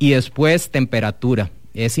y después temperatura.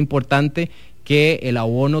 Es importante que el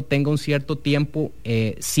abono tenga un cierto tiempo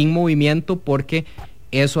sin movimiento porque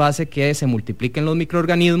eso hace que se multipliquen los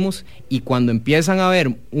microorganismos y cuando empiezan a haber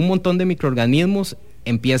un montón de microorganismos,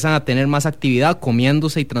 empiezan a tener más actividad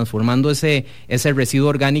comiéndose y transformando ese residuo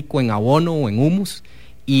orgánico en abono o en humus.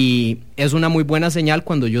 Y es una muy buena señal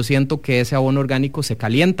cuando yo siento que ese abono orgánico se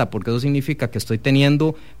calienta, porque eso significa que estoy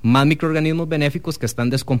teniendo más microorganismos benéficos que están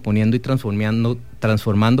descomponiendo y transformando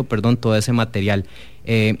todo ese material.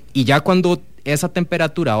 Y ya cuando esa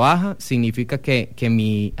temperatura baja, significa que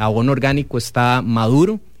mi abono orgánico está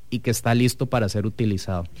maduro y que está listo para ser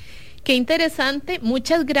utilizado. Qué interesante,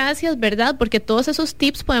 muchas gracias, ¿verdad? Porque todos esos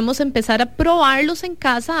tips podemos empezar a probarlos en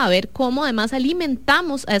casa, a ver cómo además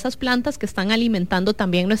alimentamos a esas plantas que están alimentando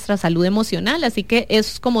también nuestra salud emocional. Así que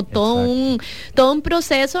es como todo un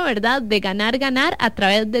proceso, ¿verdad? De ganar a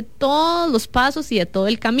través de todos los pasos y de todo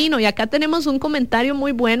el camino. Y acá tenemos un comentario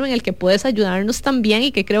muy bueno en el que puedes ayudarnos también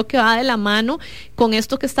y que creo que va de la mano con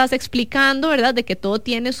esto que estás explicando, ¿verdad? De que todo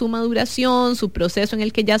tiene su maduración, su proceso en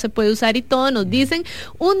el que ya se puede usar y todo. Nos dicen,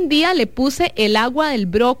 un día le puse el agua del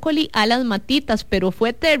brócoli a las matitas, pero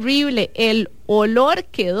fue terrible, el olor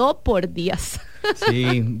quedó por días.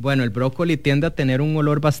 Sí, bueno, el brócoli tiende a tener un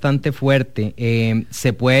olor bastante fuerte.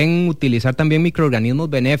 Se pueden utilizar también microorganismos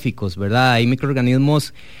benéficos, ¿verdad? Hay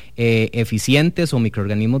microorganismos eficientes o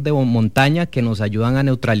microorganismos de montaña que nos ayudan a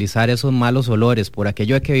neutralizar esos malos olores, por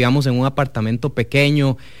aquello de que vivamos en un apartamento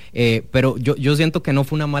pequeño, pero yo siento que no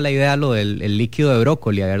fue una mala idea lo del el líquido de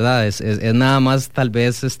brócoli, ¿verdad? Es nada más tal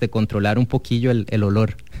vez controlar un poquillo el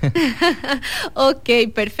olor. Ok,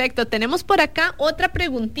 perfecto. Tenemos por acá otra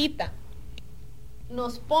preguntita.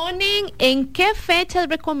 Nos ponen, ¿en qué fecha es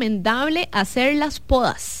recomendable hacer las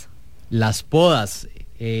podas? Las podas,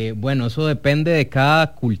 bueno, eso depende de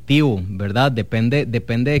cada cultivo, ¿verdad? Depende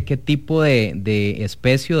de qué tipo de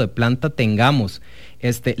especie o de planta tengamos.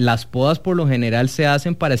 Las podas por lo general se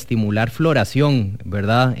hacen para estimular floración,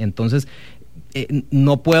 ¿verdad? Entonces,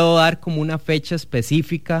 no puedo dar como una fecha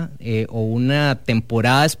específica o una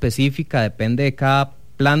temporada específica, depende de cada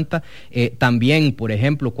planta. También, por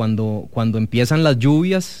ejemplo, cuando empiezan las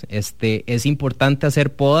lluvias, es importante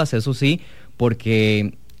hacer podas, eso sí,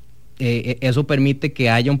 porque eso permite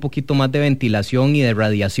que haya un poquito más de ventilación y de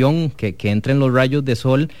radiación, que entren los rayos de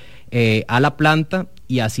sol a la planta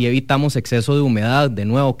y así evitamos exceso de humedad. De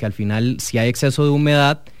nuevo, que al final si hay exceso de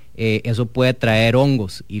humedad, eso puede traer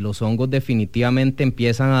hongos y los hongos definitivamente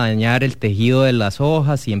empiezan a dañar el tejido de las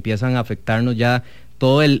hojas y empiezan a afectarnos ya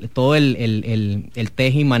todo el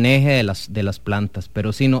teje y maneje de las plantas,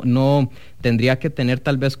 pero sí, no tendría que tener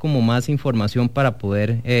tal vez como más información para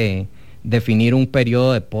poder definir un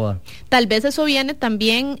periodo de poda. Tal vez eso viene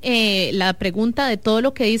también la pregunta de todo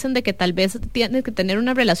lo que dicen de que tal vez tienes que tener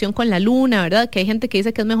una relación con la luna, ¿verdad? Que hay gente que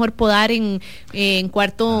dice que es mejor podar en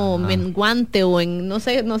cuarto menguante o en no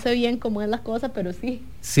sé bien cómo es la cosa, pero sí.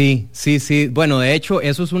 Sí. Bueno, de hecho,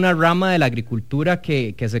 eso es una rama de la agricultura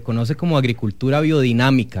que se conoce como agricultura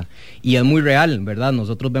biodinámica y es muy real, ¿verdad?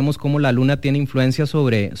 Nosotros vemos cómo la luna tiene influencia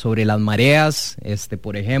sobre las mareas,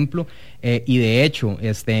 por ejemplo, y de hecho,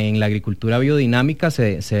 en la agricultura biodinámica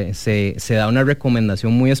se da una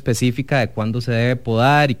recomendación muy específica de cuándo se debe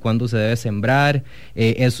podar y cuándo se debe sembrar.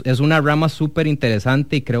 Es una rama súper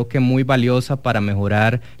interesante y creo que muy valiosa para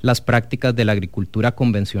mejorar las prácticas de la agricultura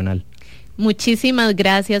convencional. Muchísimas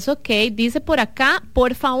gracias. Ok, dice por acá,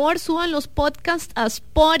 por favor suban los podcasts a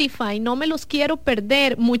Spotify, no me los quiero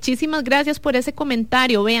perder. Muchísimas gracias por ese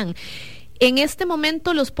comentario. Vean, en este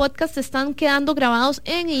momento los podcasts están quedando grabados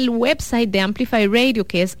en el website de Amplify Radio,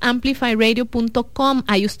 que es amplifyradio.com.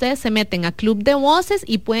 Ahí ustedes se meten a Club de Voces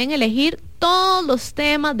y pueden elegir todos los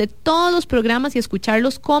temas de todos los programas y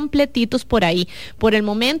escucharlos completitos por ahí. Por el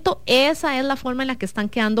momento, esa es la forma en la que están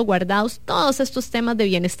quedando guardados todos estos temas de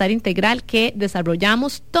bienestar integral que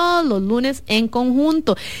desarrollamos todos los lunes en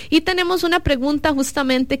conjunto. Y tenemos una pregunta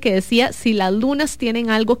justamente que decía si las lunas tienen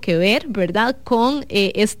algo que ver, ¿verdad?, con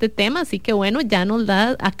este tema. Así que bueno, ya nos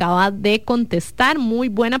la acaba de contestar. Muy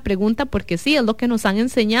buena pregunta porque sí, es lo que nos han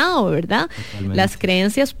enseñado, ¿verdad? Totalmente. Las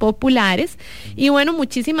creencias populares. Y bueno,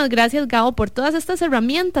 muchísimas gracias, Gabo, por todas estas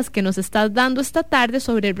herramientas que nos estás dando esta tarde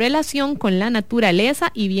sobre relación con la naturaleza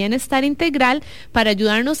y bienestar integral para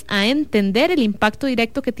ayudarnos a entender el impacto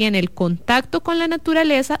directo que tiene el contacto con la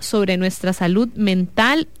naturaleza sobre nuestra salud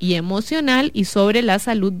mental y emocional y sobre la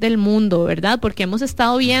salud del mundo, ¿verdad? Porque hemos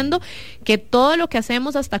estado viendo que todo lo que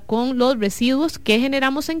hacemos hasta con los residuos que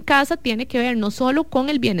generamos en casa tiene que ver no solo con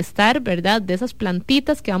el bienestar, ¿verdad?, de esas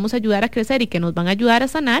plantitas que vamos a ayudar a crecer y que nos van a ayudar a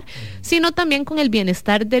sanar, sino también con el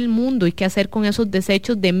bienestar del mundo y qué hacer con esos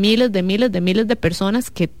desechos de miles de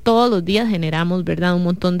personas que todos los días generamos, ¿verdad? Un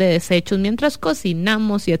montón de desechos mientras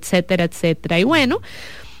cocinamos y etcétera. Y bueno,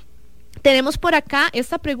 tenemos por acá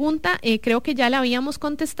esta pregunta, creo que ya la habíamos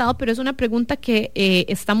contestado, pero es una pregunta que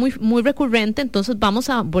está muy recurrente, entonces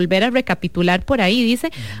vamos a volver a recapitular por ahí.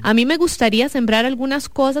 Dice, a mí me gustaría sembrar algunas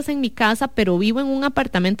cosas en mi casa, pero vivo en un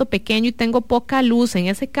apartamento pequeño y tengo poca luz. En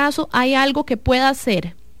ese caso, ¿hay algo que pueda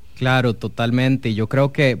hacer? Claro, totalmente. Yo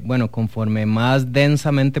creo que, bueno, conforme más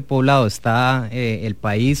densamente poblado está el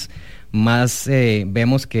país, más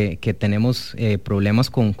vemos que tenemos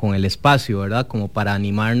problemas con el espacio, ¿verdad? Como para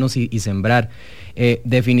animarnos y sembrar.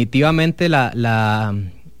 Definitivamente la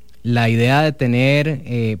idea de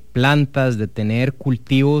tener plantas, de tener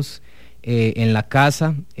cultivos en la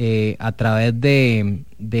casa a través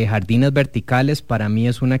de jardines verticales, para mí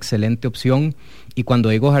es una excelente opción. Y cuando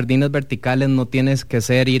digo jardines verticales, no tienes que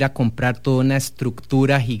ir a comprar toda una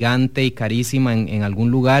estructura gigante y carísima en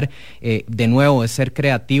algún lugar. De nuevo, es ser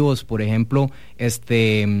creativos. Por ejemplo,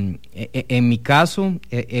 en mi caso,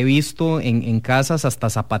 he visto en casas hasta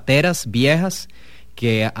zapateras viejas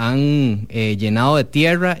que han llenado de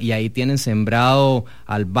tierra y ahí tienen sembrado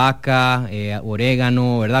albahaca,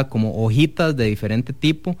 orégano, ¿verdad? Como hojitas de diferente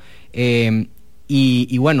tipo.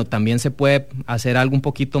 Y bueno, también se puede hacer algo un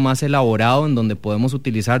poquito más elaborado en donde podemos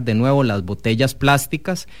utilizar de nuevo las botellas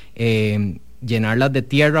plásticas, llenarlas de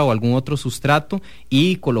tierra o algún otro sustrato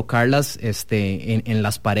y colocarlas en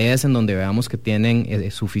las paredes en donde veamos que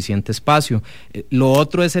tienen suficiente espacio. Lo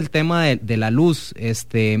otro es el tema de la luz.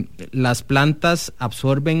 Las plantas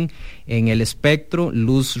absorben en el espectro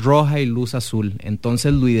luz roja y luz azul.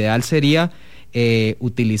 Entonces lo ideal sería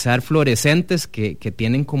utilizar fluorescentes que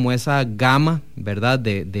tienen como esa gama, ¿verdad?,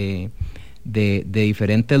 de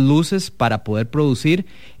diferentes luces para poder producir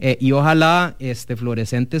y ojalá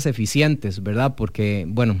fluorescentes eficientes, ¿verdad? Porque,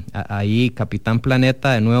 bueno, ahí Capitán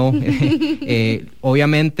Planeta de nuevo,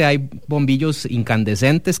 obviamente hay bombillos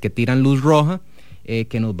incandescentes que tiran luz roja,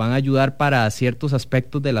 que nos van a ayudar para ciertos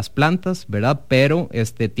aspectos de las plantas, ¿verdad? Pero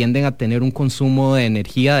tienden a tener un consumo de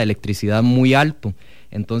energía, de electricidad muy alto.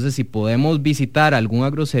 Entonces, si podemos visitar algún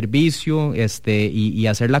agroservicio y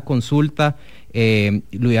hacer la consulta,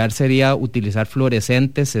 lo ideal sería utilizar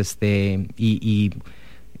fluorescentes y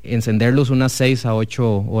encenderlos unas 6 a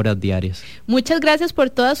 8 horas diarias. Muchas gracias por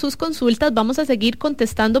todas sus consultas. Vamos a seguir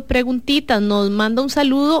contestando preguntitas. Nos manda un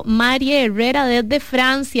saludo Marie Herrera desde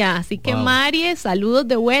Francia. Así que wow. Marie, saludos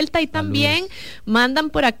de vuelta. Y también mandan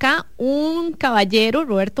por acá un caballero,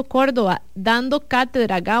 Roberto Córdoba, dando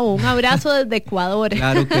cátedra. Gabo, un abrazo desde Ecuador.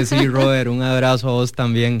 Claro que sí, Robert, un abrazo a vos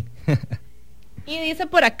también. Y dice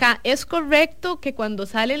por acá, ¿es correcto cuando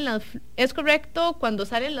salen las flores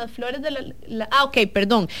de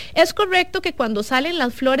 ¿Es correcto que cuando salen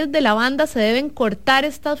las flores de lavanda se deben cortar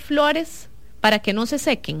estas flores para que no se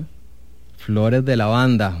sequen? Flores de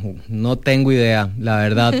lavanda, no tengo idea, la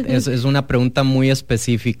verdad, es una pregunta muy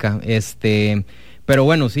específica, pero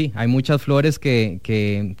bueno, sí, hay muchas flores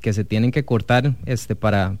que se tienen que cortar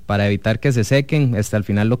para evitar que se sequen. Al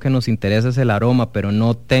final lo que nos interesa es el aroma, pero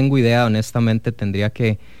no tengo idea, honestamente tendría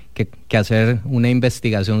que hacer una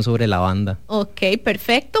investigación sobre lavanda. Ok,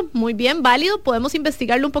 perfecto, muy bien, válido, podemos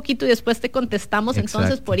investigarlo un poquito y después te contestamos. Exacto.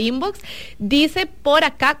 Entonces por inbox. Dice por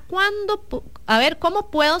acá,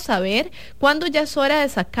 ¿cómo puedo saber cuándo ya es hora de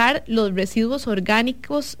sacar los residuos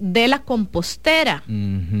orgánicos de la compostera?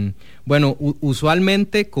 Uh-huh. Bueno,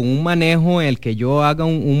 usualmente con un manejo en el que yo haga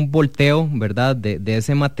un volteo, ¿verdad?, de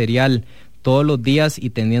ese material todos los días y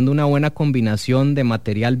teniendo una buena combinación de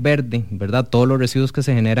material verde, ¿verdad?, todos los residuos que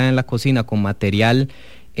se generan en la cocina con material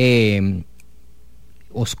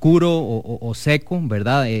oscuro o seco,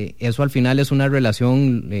 ¿verdad? Eso al final es una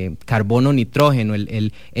relación carbono-nitrógeno.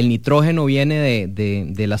 El nitrógeno viene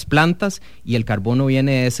de las plantas y el carbono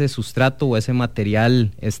viene de ese sustrato o ese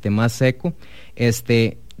material más seco.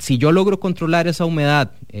 Si yo logro controlar esa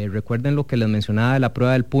humedad, recuerden lo que les mencionaba de la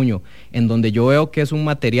prueba del puño, en donde yo veo que es un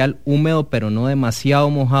material húmedo pero no demasiado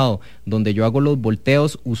mojado, donde yo hago los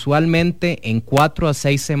volteos, usualmente en 4 a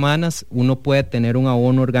 6 semanas uno puede tener un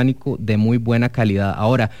abono orgánico de muy buena calidad.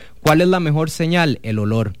 Ahora, ¿cuál es la mejor señal? El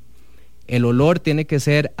olor. El olor tiene que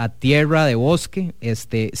ser a tierra de bosque.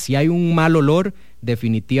 Si hay un mal olor,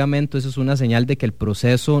 definitivamente eso es una señal de que el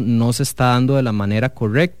proceso no se está dando de la manera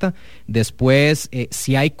correcta. Después,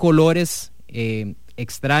 si hay colores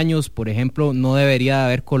extraños, por ejemplo, no debería de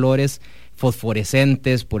haber colores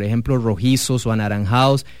fosforescentes, por ejemplo, rojizos o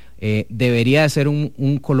anaranjados. Debería de ser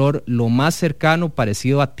un color lo más cercano,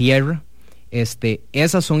 parecido a tierra.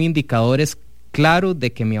 Esos son indicadores claros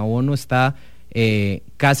de que mi abono está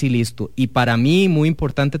casi listo. Y para mí muy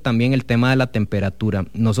importante también el tema de la temperatura.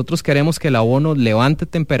 Nosotros queremos que el abono levante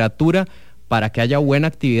temperatura para que haya buena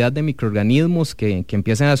actividad de microorganismos que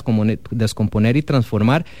empiecen a descomponer y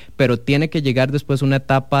transformar, pero tiene que llegar después una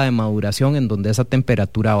etapa de maduración en donde esa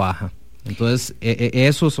temperatura baja. Entonces,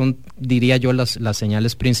 esos son, diría yo, las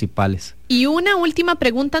señales principales. Y una última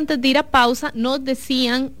pregunta antes de ir a pausa. Nos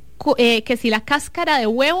decían que si la cáscara de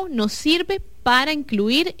huevo nos sirve para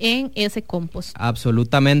incluir en ese compost.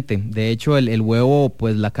 Absolutamente. De hecho, el huevo,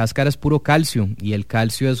 pues la cáscara es puro calcio y el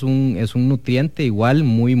calcio es un nutriente igual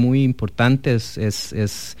muy, muy importante.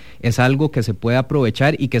 Es algo que se puede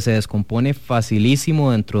aprovechar y que se descompone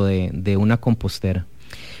facilísimo dentro de una compostera.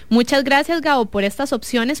 Muchas gracias, Gabo, por estas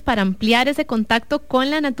opciones para ampliar ese contacto con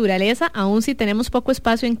la naturaleza, aún si tenemos poco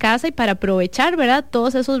espacio en casa, y para aprovechar, ¿verdad?,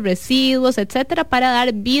 todos esos residuos, etcétera, para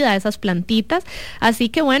dar vida a esas plantitas. Así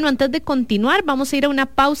que bueno, antes de continuar, vamos a ir a una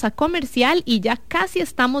pausa comercial y ya casi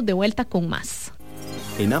estamos de vuelta con más.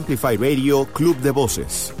 En Amplify Radio, Club de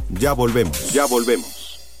Voces. Ya volvemos.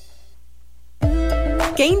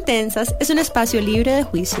 Qué Intensas es un espacio libre de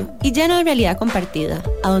juicio y lleno de realidad compartida,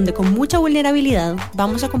 a donde con mucha vulnerabilidad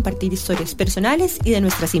vamos a compartir historias personales y de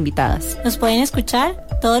nuestras invitadas. Nos pueden escuchar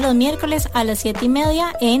todos los miércoles a las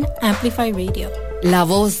 7:30 en Amplify Radio. La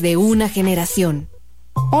voz de una generación.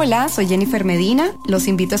 Hola, soy Jennifer Medina. Los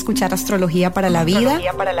invito a escuchar Astrología para la Vida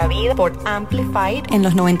por Amplified en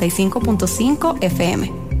los 95.5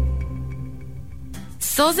 FM.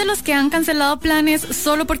 ¿Sos de los que han cancelado planes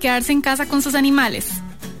solo por quedarse en casa con sus animales?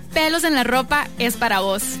 Pelos en la ropa es para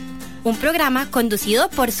vos. Un programa conducido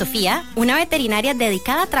por Sofía, una veterinaria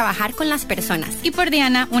dedicada a trabajar con las personas. Y por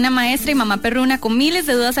Diana, una maestra y mamá perruna con miles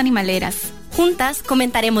de dudas animaleras. Juntas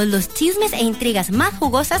comentaremos los chismes e intrigas más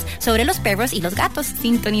jugosas sobre los perros y los gatos.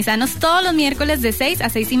 Sintonizanos todos los miércoles de 6 a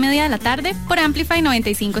 6:30 de la tarde por Amplify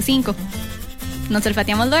 95.5. Nos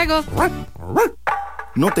olfateamos luego.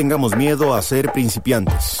 No tengamos miedo a ser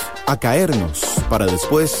principiantes, a caernos para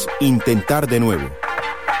después intentar de nuevo.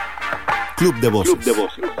 Club de Voces.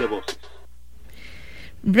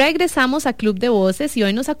 Regresamos a Club de Voces y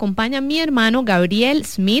hoy nos acompaña mi hermano Gabriel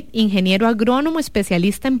Smith, ingeniero agrónomo,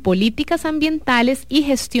 especialista en políticas ambientales y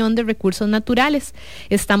gestión de recursos naturales.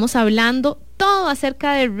 Estamos hablando todo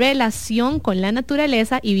acerca de relación con la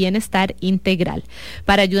naturaleza y bienestar integral,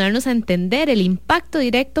 para ayudarnos a entender el impacto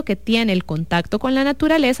directo que tiene el contacto con la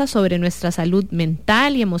naturaleza sobre nuestra salud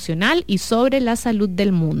mental y emocional y sobre la salud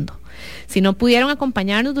del mundo. Si no pudieron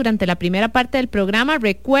acompañarnos durante la primera parte del programa,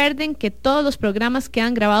 recuerden que todos los programas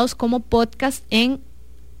quedan grabados como podcast en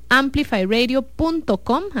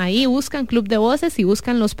amplifyradio.com. Ahí buscan Club de Voces y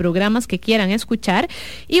buscan los programas que quieran escuchar.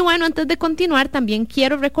 Y bueno, antes de continuar, también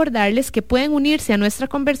quiero recordarles que pueden unirse a nuestra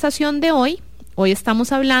conversación de hoy. Hoy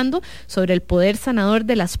estamos hablando sobre el poder sanador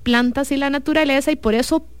de las plantas y la naturaleza, y por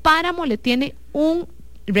eso Páramo le tiene un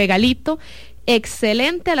regalito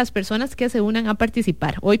excelente a las personas que se unan a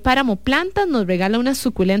participar. Hoy Páramo Plantas nos regala unas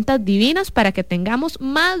suculentas divinas para que tengamos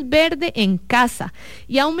más verde en casa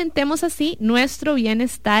y aumentemos así nuestro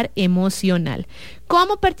bienestar emocional.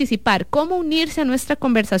 ¿Cómo participar? ¿Cómo unirse a nuestra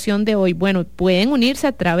conversación de hoy? Bueno, pueden unirse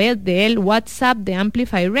a través del WhatsApp de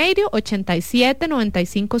Amplify Radio 87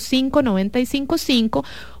 95 5 95 5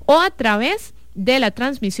 o a través de la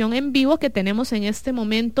transmisión en vivo que tenemos en este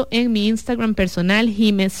momento en mi Instagram personal,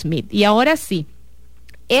 Jiménez Smith. Y ahora sí,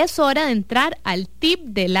 es hora de entrar al tip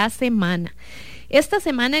de la semana. Esta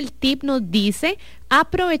semana el tip nos dice: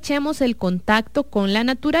 aprovechemos el contacto con la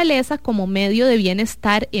naturaleza como medio de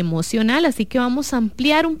bienestar emocional. Así que vamos a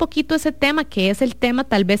ampliar un poquito ese tema, que es el tema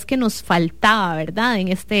tal vez que nos faltaba, ¿verdad? En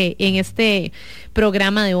este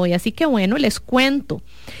programa de hoy. Así que bueno, les cuento.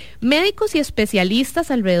 Médicos y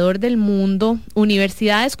especialistas alrededor del mundo,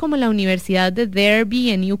 universidades como la Universidad de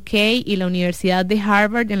Derby en UK y la Universidad de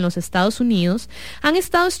Harvard en los Estados Unidos han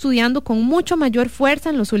estado estudiando con mucho mayor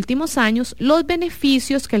fuerza en los últimos años los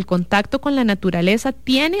beneficios que el contacto con la naturaleza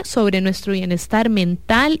tiene sobre nuestro bienestar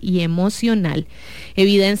mental y emocional.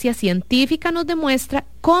 Evidencia científica nos demuestra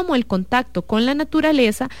cómo el contacto con la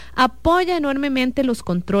naturaleza apoya enormemente los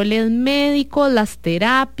controles médicos, las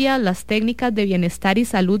terapias, las técnicas de bienestar y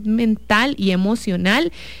salud mental y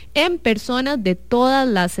emocional en personas de todas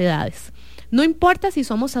las edades. No importa si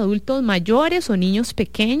somos adultos mayores o niños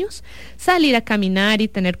pequeños, salir a caminar y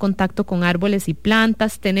tener contacto con árboles y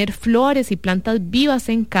plantas, tener flores y plantas vivas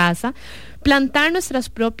en casa, plantar nuestras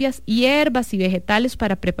propias hierbas y vegetales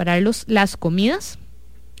para preparar las comidas,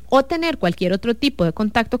 o tener cualquier otro tipo de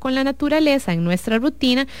contacto con la naturaleza en nuestra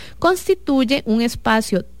rutina, constituye un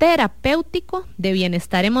espacio terapéutico de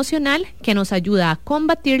bienestar emocional que nos ayuda a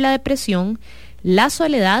combatir la depresión, la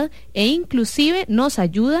soledad e inclusive nos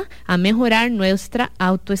ayuda a mejorar nuestra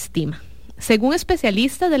autoestima. Según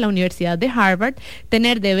especialistas de la Universidad de Harvard,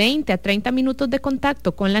 tener de 20 a 30 minutos de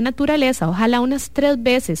contacto con la naturaleza, ojalá unas 3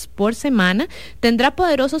 veces por semana, tendrá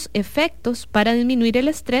poderosos efectos para disminuir el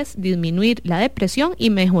estrés, disminuir la depresión y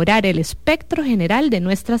mejorar el espectro general de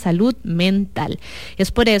nuestra salud mental.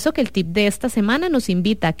 Es por eso que el tip de esta semana nos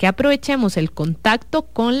invita a que aprovechemos el contacto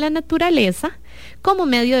con la naturaleza como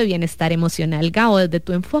medio de bienestar emocional. Gabo, desde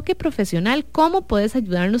tu enfoque profesional, ¿cómo puedes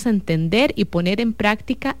ayudarnos a entender y poner en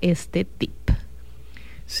práctica este tip?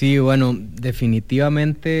 Sí, bueno,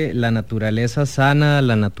 definitivamente la naturaleza sana,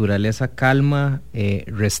 la naturaleza calma,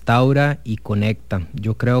 restaura y conecta.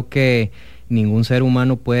 Yo creo que ningún ser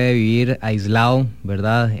humano puede vivir aislado,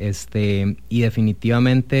 ¿verdad? Y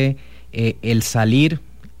definitivamente el salir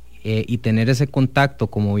y tener ese contacto,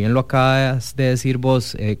 como bien lo acabas de decir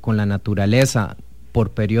vos, con la naturaleza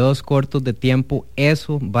por periodos cortos de tiempo,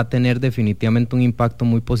 eso va a tener definitivamente un impacto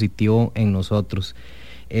muy positivo en nosotros.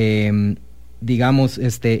 Digamos,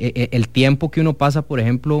 el tiempo que uno pasa, por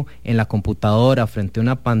ejemplo, en la computadora, frente a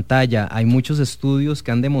una pantalla, hay muchos estudios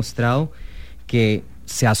que han demostrado que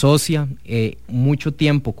se asocia mucho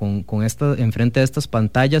tiempo enfrente de estas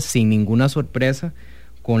pantallas sin ninguna sorpresa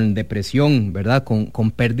con depresión, ¿verdad?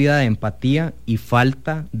 Con pérdida de empatía y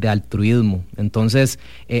falta de altruismo. Entonces,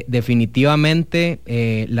 definitivamente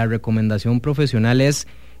la recomendación profesional es: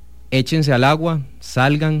 échense al agua,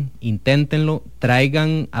 salgan, inténtenlo,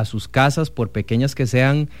 traigan a sus casas, por pequeñas que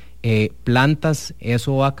sean, plantas.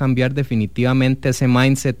 Eso va a cambiar definitivamente ese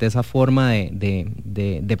mindset, esa forma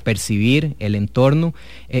de percibir el entorno.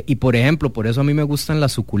 Y por ejemplo, por eso a mí me gustan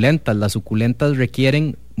las suculentas. Las suculentas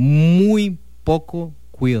requieren muy poco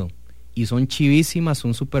cuido y son chivísimas,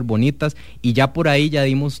 son súper bonitas, y ya por ahí ya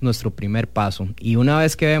dimos nuestro primer paso. Y una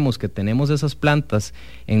vez que vemos que tenemos esas plantas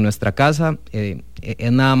en nuestra casa,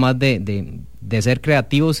 es nada más de ser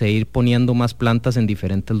creativos e ir poniendo más plantas en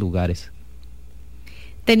diferentes lugares.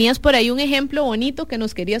 ¿Tenías por ahí un ejemplo bonito que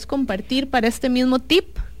nos querías compartir para este mismo tip?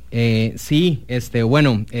 Sí,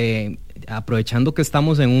 bueno, aprovechando que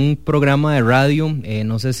estamos en un programa de radio,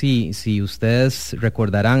 no sé si ustedes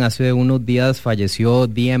recordarán, hace unos días falleció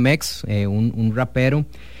DMX, un rapero,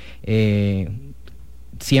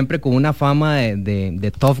 siempre con una fama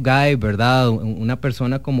de tough guy, ¿verdad? Una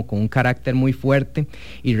persona como con un carácter muy fuerte,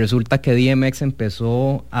 y resulta que DMX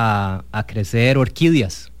empezó a crecer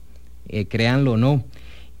orquídeas, créanlo o no,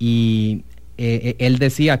 y él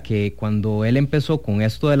decía que cuando él empezó con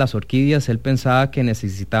esto de las orquídeas, él pensaba que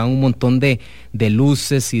necesitaban un montón de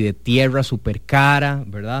luces y de tierra súper cara,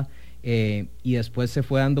 ¿verdad? y después se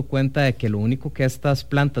fue dando cuenta de que lo único que estas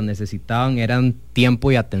plantas necesitaban eran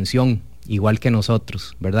tiempo y atención, igual que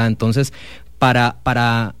nosotros, ¿verdad? Entonces,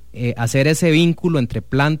 para hacer ese vínculo entre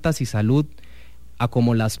plantas y salud, a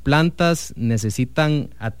como las plantas necesitan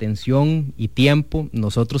atención y tiempo,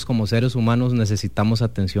 nosotros como seres humanos necesitamos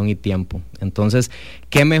atención y tiempo. Entonces,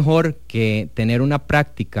 ¿qué mejor que tener una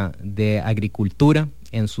práctica de agricultura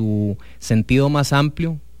en su sentido más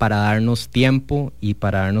amplio para darnos tiempo y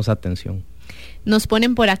para darnos atención? Nos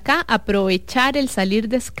ponen por acá, aprovechar el salir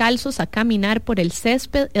descalzos a caminar por el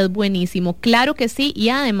césped es buenísimo. Claro que sí, y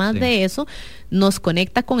además de eso, nos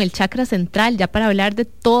conecta con el chakra central, ya para hablar de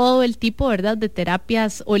todo el tipo, ¿verdad?, de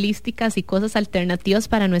terapias holísticas y cosas alternativas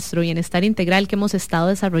para nuestro bienestar integral que hemos estado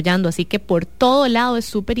desarrollando. Así que por todo lado es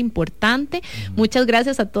súper importante. Muchas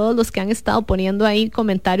gracias a todos los que han estado poniendo ahí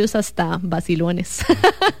comentarios hasta vacilones.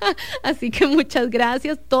 Así que muchas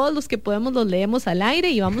gracias. Todos los que podemos los leemos al aire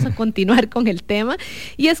y vamos a continuar con el tema.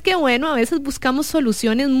 Y es que, bueno, a veces buscamos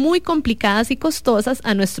soluciones muy complicadas y costosas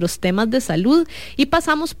a nuestros temas de salud y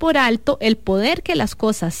pasamos por alto el poder que las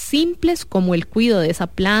cosas simples como el cuidado de esa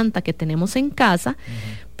planta que tenemos en casa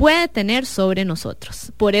puede tener sobre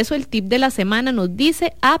nosotros. Por eso el tip de la semana nos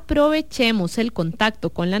dice: aprovechemos el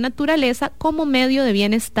contacto con la naturaleza como medio de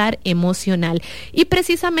bienestar emocional. Y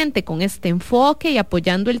precisamente con este enfoque y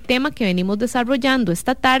apoyando el tema que venimos desarrollando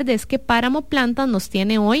esta tarde, es que Páramo Plantas nos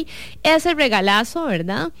tiene hoy ese regalazo,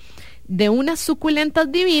 ¿verdad?, de unas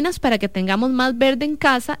suculentas divinas para que tengamos más verde en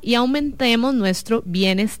casa y aumentemos nuestro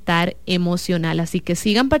bienestar emocional. Así que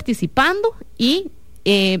sigan participando y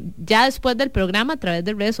ya después del programa, a través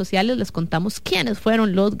de redes sociales, les contamos quiénes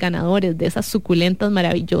fueron los ganadores de esas suculentas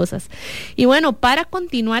maravillosas. Y bueno, para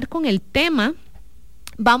continuar con el tema,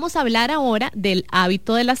 vamos a hablar ahora del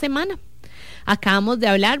hábito de la semana. Acabamos de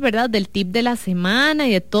hablar, ¿verdad?, del tip de la semana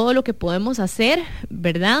y de todo lo que podemos hacer,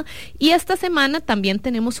 ¿verdad? Y esta semana también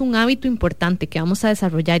tenemos un hábito importante que vamos a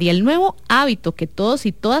desarrollar, y el nuevo hábito que todos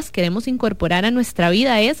y todas queremos incorporar a nuestra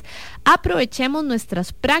vida es: aprovechemos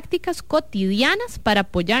nuestras prácticas cotidianas para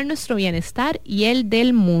apoyar nuestro bienestar y el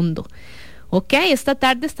del mundo. Ok, esta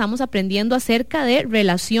tarde estamos aprendiendo acerca de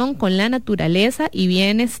relación con la naturaleza y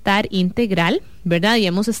bienestar integral, ¿verdad? Y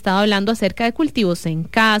hemos estado hablando acerca de cultivos en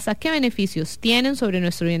casa, qué beneficios tienen sobre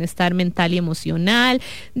nuestro bienestar mental y emocional,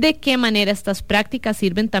 de qué manera estas prácticas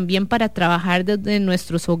sirven también para trabajar desde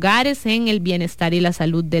nuestros hogares en el bienestar y la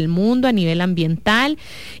salud del mundo a nivel ambiental.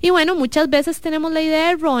 Y bueno, muchas veces tenemos la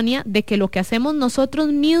idea errónea de que lo que hacemos nosotros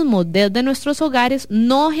mismos desde nuestros hogares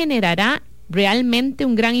no generará realmente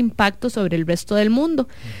un gran impacto sobre el resto del mundo.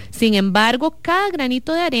 Sin embargo, cada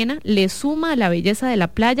granito de arena le suma a la belleza de la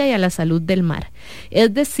playa y a la salud del mar.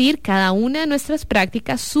 Es decir, cada una de nuestras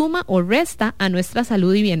prácticas suma o resta a nuestra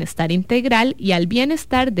salud y bienestar integral y al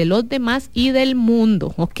bienestar de los demás y del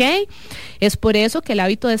mundo, ¿ok? Es por eso que el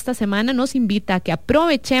hábito de esta semana nos invita a que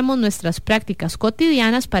aprovechemos nuestras prácticas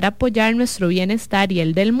cotidianas para apoyar nuestro bienestar y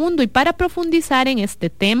el del mundo. Y para profundizar en este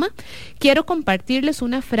tema, quiero compartirles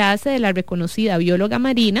una frase de la reconocida bióloga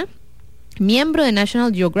marina, miembro de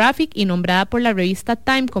National Geographic y nombrada por la revista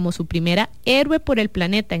Time como su primera héroe por el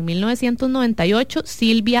planeta en 1998,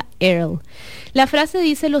 Sylvia Earle. La frase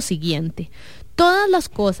dice lo siguiente: todas las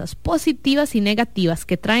cosas positivas y negativas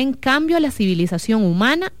que traen cambio a la civilización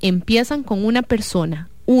humana empiezan con una persona,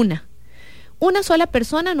 una sola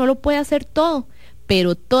persona no lo puede hacer todo,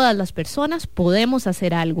 pero todas las personas podemos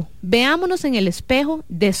hacer algo. Veámonos en el espejo,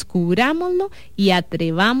 descubrámoslo y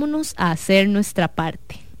atrevámonos a hacer nuestra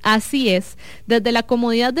parte. Así es, desde la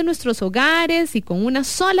comodidad de nuestros hogares y con una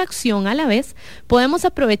sola acción a la vez, podemos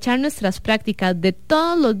aprovechar nuestras prácticas de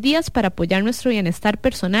todos los días para apoyar nuestro bienestar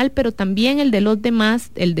personal, pero también el de los demás,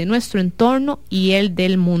 el de nuestro entorno y el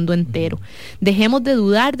del mundo entero. Dejemos de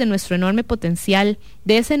dudar de nuestro enorme potencial,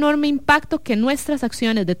 de ese enorme impacto que nuestras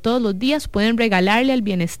acciones de todos los días pueden regalarle al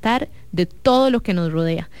bienestar de todo lo que nos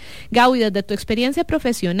rodea. Gaby, desde tu experiencia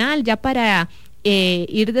profesional, ya para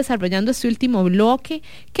ir desarrollando este último bloque,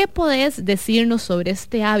 ¿qué podés decirnos sobre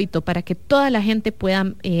este hábito para que toda la gente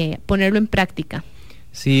pueda ponerlo en práctica?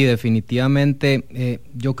 Sí, definitivamente.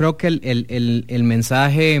 Yo creo que el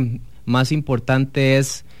mensaje más importante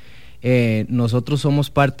es nosotros somos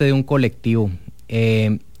parte de un colectivo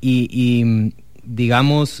y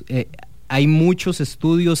digamos, hay muchos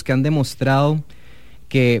estudios que han demostrado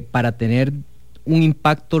que para tener un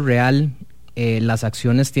impacto real, las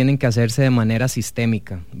acciones tienen que hacerse de manera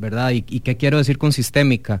sistémica, ¿verdad? ¿Y qué quiero decir con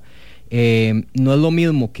sistémica? No es lo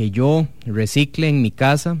mismo que yo recicle en mi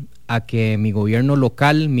casa a que mi gobierno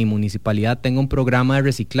local, mi municipalidad tenga un programa de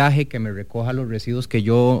reciclaje que me recoja los residuos que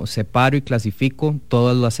yo separo y clasifico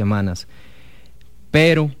todas las semanas.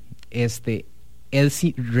 Pero es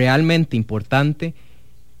realmente importante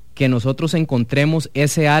que nosotros encontremos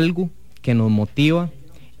ese algo que nos motiva,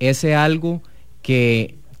 ese algo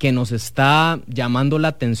que nos está llamando la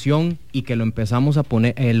atención y que lo empecemos a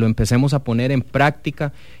poner en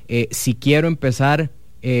práctica. Si quiero empezar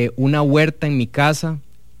una huerta en mi casa,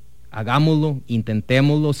 hagámoslo,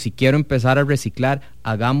 intentémoslo. Si quiero empezar a reciclar,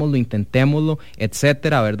 hagámoslo, intentémoslo,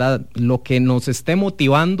 etcétera, ¿verdad? Lo que nos esté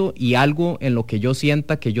motivando y algo en lo que yo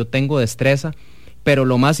sienta que yo tengo destreza. Pero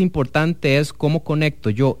lo más importante es cómo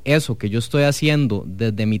conecto yo eso que yo estoy haciendo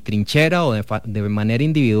desde mi trinchera o de manera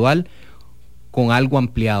individual con algo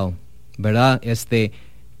ampliado, ¿verdad?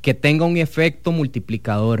 Que tenga un efecto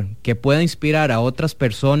multiplicador, que pueda inspirar a otras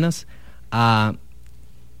personas a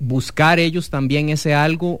buscar ellos también ese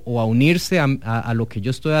algo o a unirse a lo que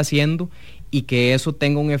yo estoy haciendo, y que eso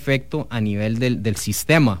tenga un efecto a nivel del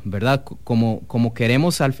sistema, ¿verdad? Como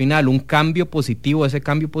queremos al final un cambio positivo, ese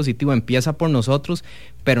cambio positivo empieza por nosotros,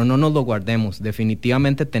 pero no nos lo guardemos.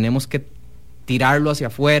 Definitivamente tenemos que tirarlo hacia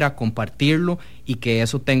afuera, compartirlo, y que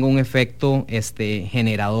eso tenga un efecto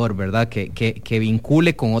generador, ¿verdad? Que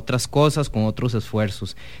vincule con otras cosas, con otros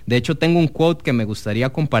esfuerzos. De hecho, tengo un quote que me gustaría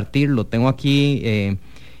compartir, lo tengo aquí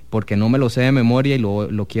porque no me lo sé de memoria y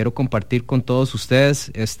lo quiero compartir con todos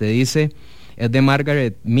ustedes. Dice, es de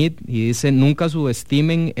Margaret Mead, y dice: nunca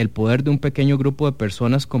subestimen el poder de un pequeño grupo de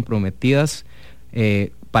personas comprometidas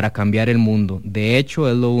para cambiar el mundo. De hecho,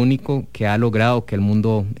 es lo único que ha logrado que el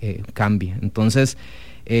mundo cambie. Entonces,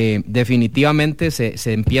 definitivamente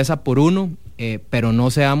se empieza por uno, pero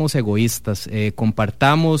no seamos egoístas.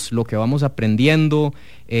 Compartamos lo que vamos aprendiendo,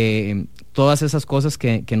 todas esas cosas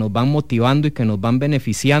que nos van motivando y que nos van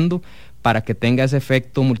beneficiando, para que tenga ese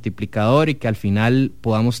efecto multiplicador y que al final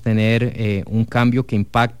podamos tener un cambio que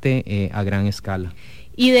impacte a gran escala.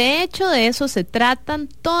 Y de hecho de eso se tratan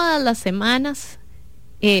todas las semanas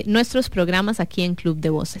nuestros programas aquí en Club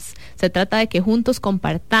de Voces. Se trata de que juntos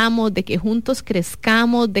compartamos, de que juntos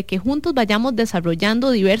crezcamos, de que juntos vayamos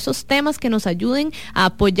desarrollando diversos temas que nos ayuden a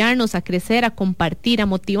apoyarnos, a crecer, a compartir, a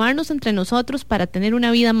motivarnos entre nosotros para tener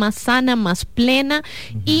una vida más sana, más plena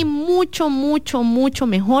y mucho, mucho, mucho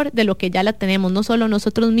mejor de lo que ya la tenemos, no solo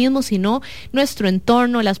nosotros mismos, sino nuestro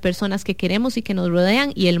entorno, las personas que queremos y que nos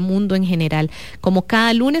rodean, y el mundo en general. Como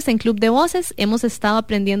cada lunes en Club de Voces hemos estado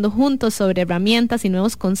aprendiendo juntos sobre herramientas y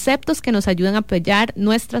nuevos conceptos que nos ayudan a apoyar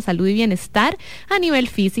nuestra salud y bienestar a nivel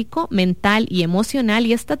físico, mental y emocional,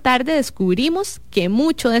 y esta tarde descubrimos que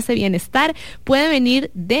mucho de ese bienestar puede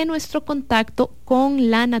venir de nuestro contacto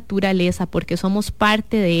con la naturaleza, porque somos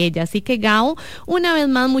parte de ella. Así que, Gao, una vez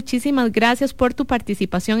más, muchísimas gracias por tu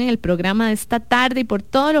participación en el programa de esta tarde y por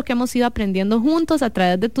todo lo que hemos ido aprendiendo juntos a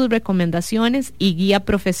través de tus recomendaciones y guía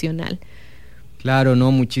profesional. Claro,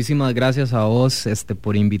 no, muchísimas gracias a vos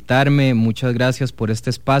por invitarme, muchas gracias por este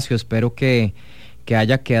espacio. Espero que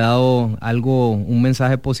haya quedado un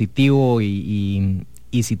mensaje positivo, y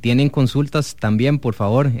si tienen consultas también, por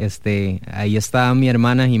favor, ahí está mi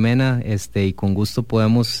hermana Jimena, y con gusto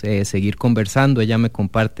podemos seguir conversando. Ella me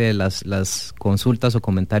comparte las consultas o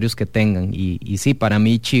comentarios que tengan, y sí, para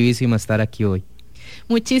mí chivísima estar aquí hoy.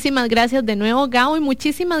 Muchísimas gracias de nuevo, Gao, y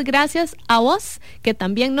muchísimas gracias a vos que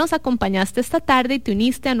también nos acompañaste esta tarde y te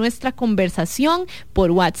uniste a nuestra conversación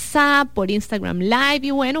por WhatsApp, por Instagram Live,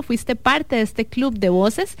 y bueno, fuiste parte de este Club de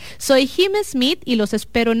Voces. Soy Jim Smith y los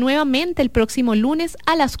espero nuevamente el próximo lunes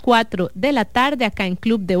a las 4 de la tarde acá en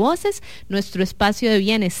Club de Voces, nuestro espacio de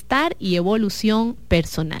bienestar y evolución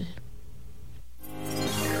personal.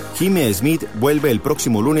 Gabriel Smith vuelve el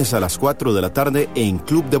próximo lunes a las 4 de la tarde en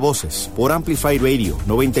Club de Voces por Amplify Radio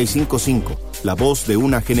 95.5, la voz de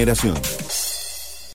una generación.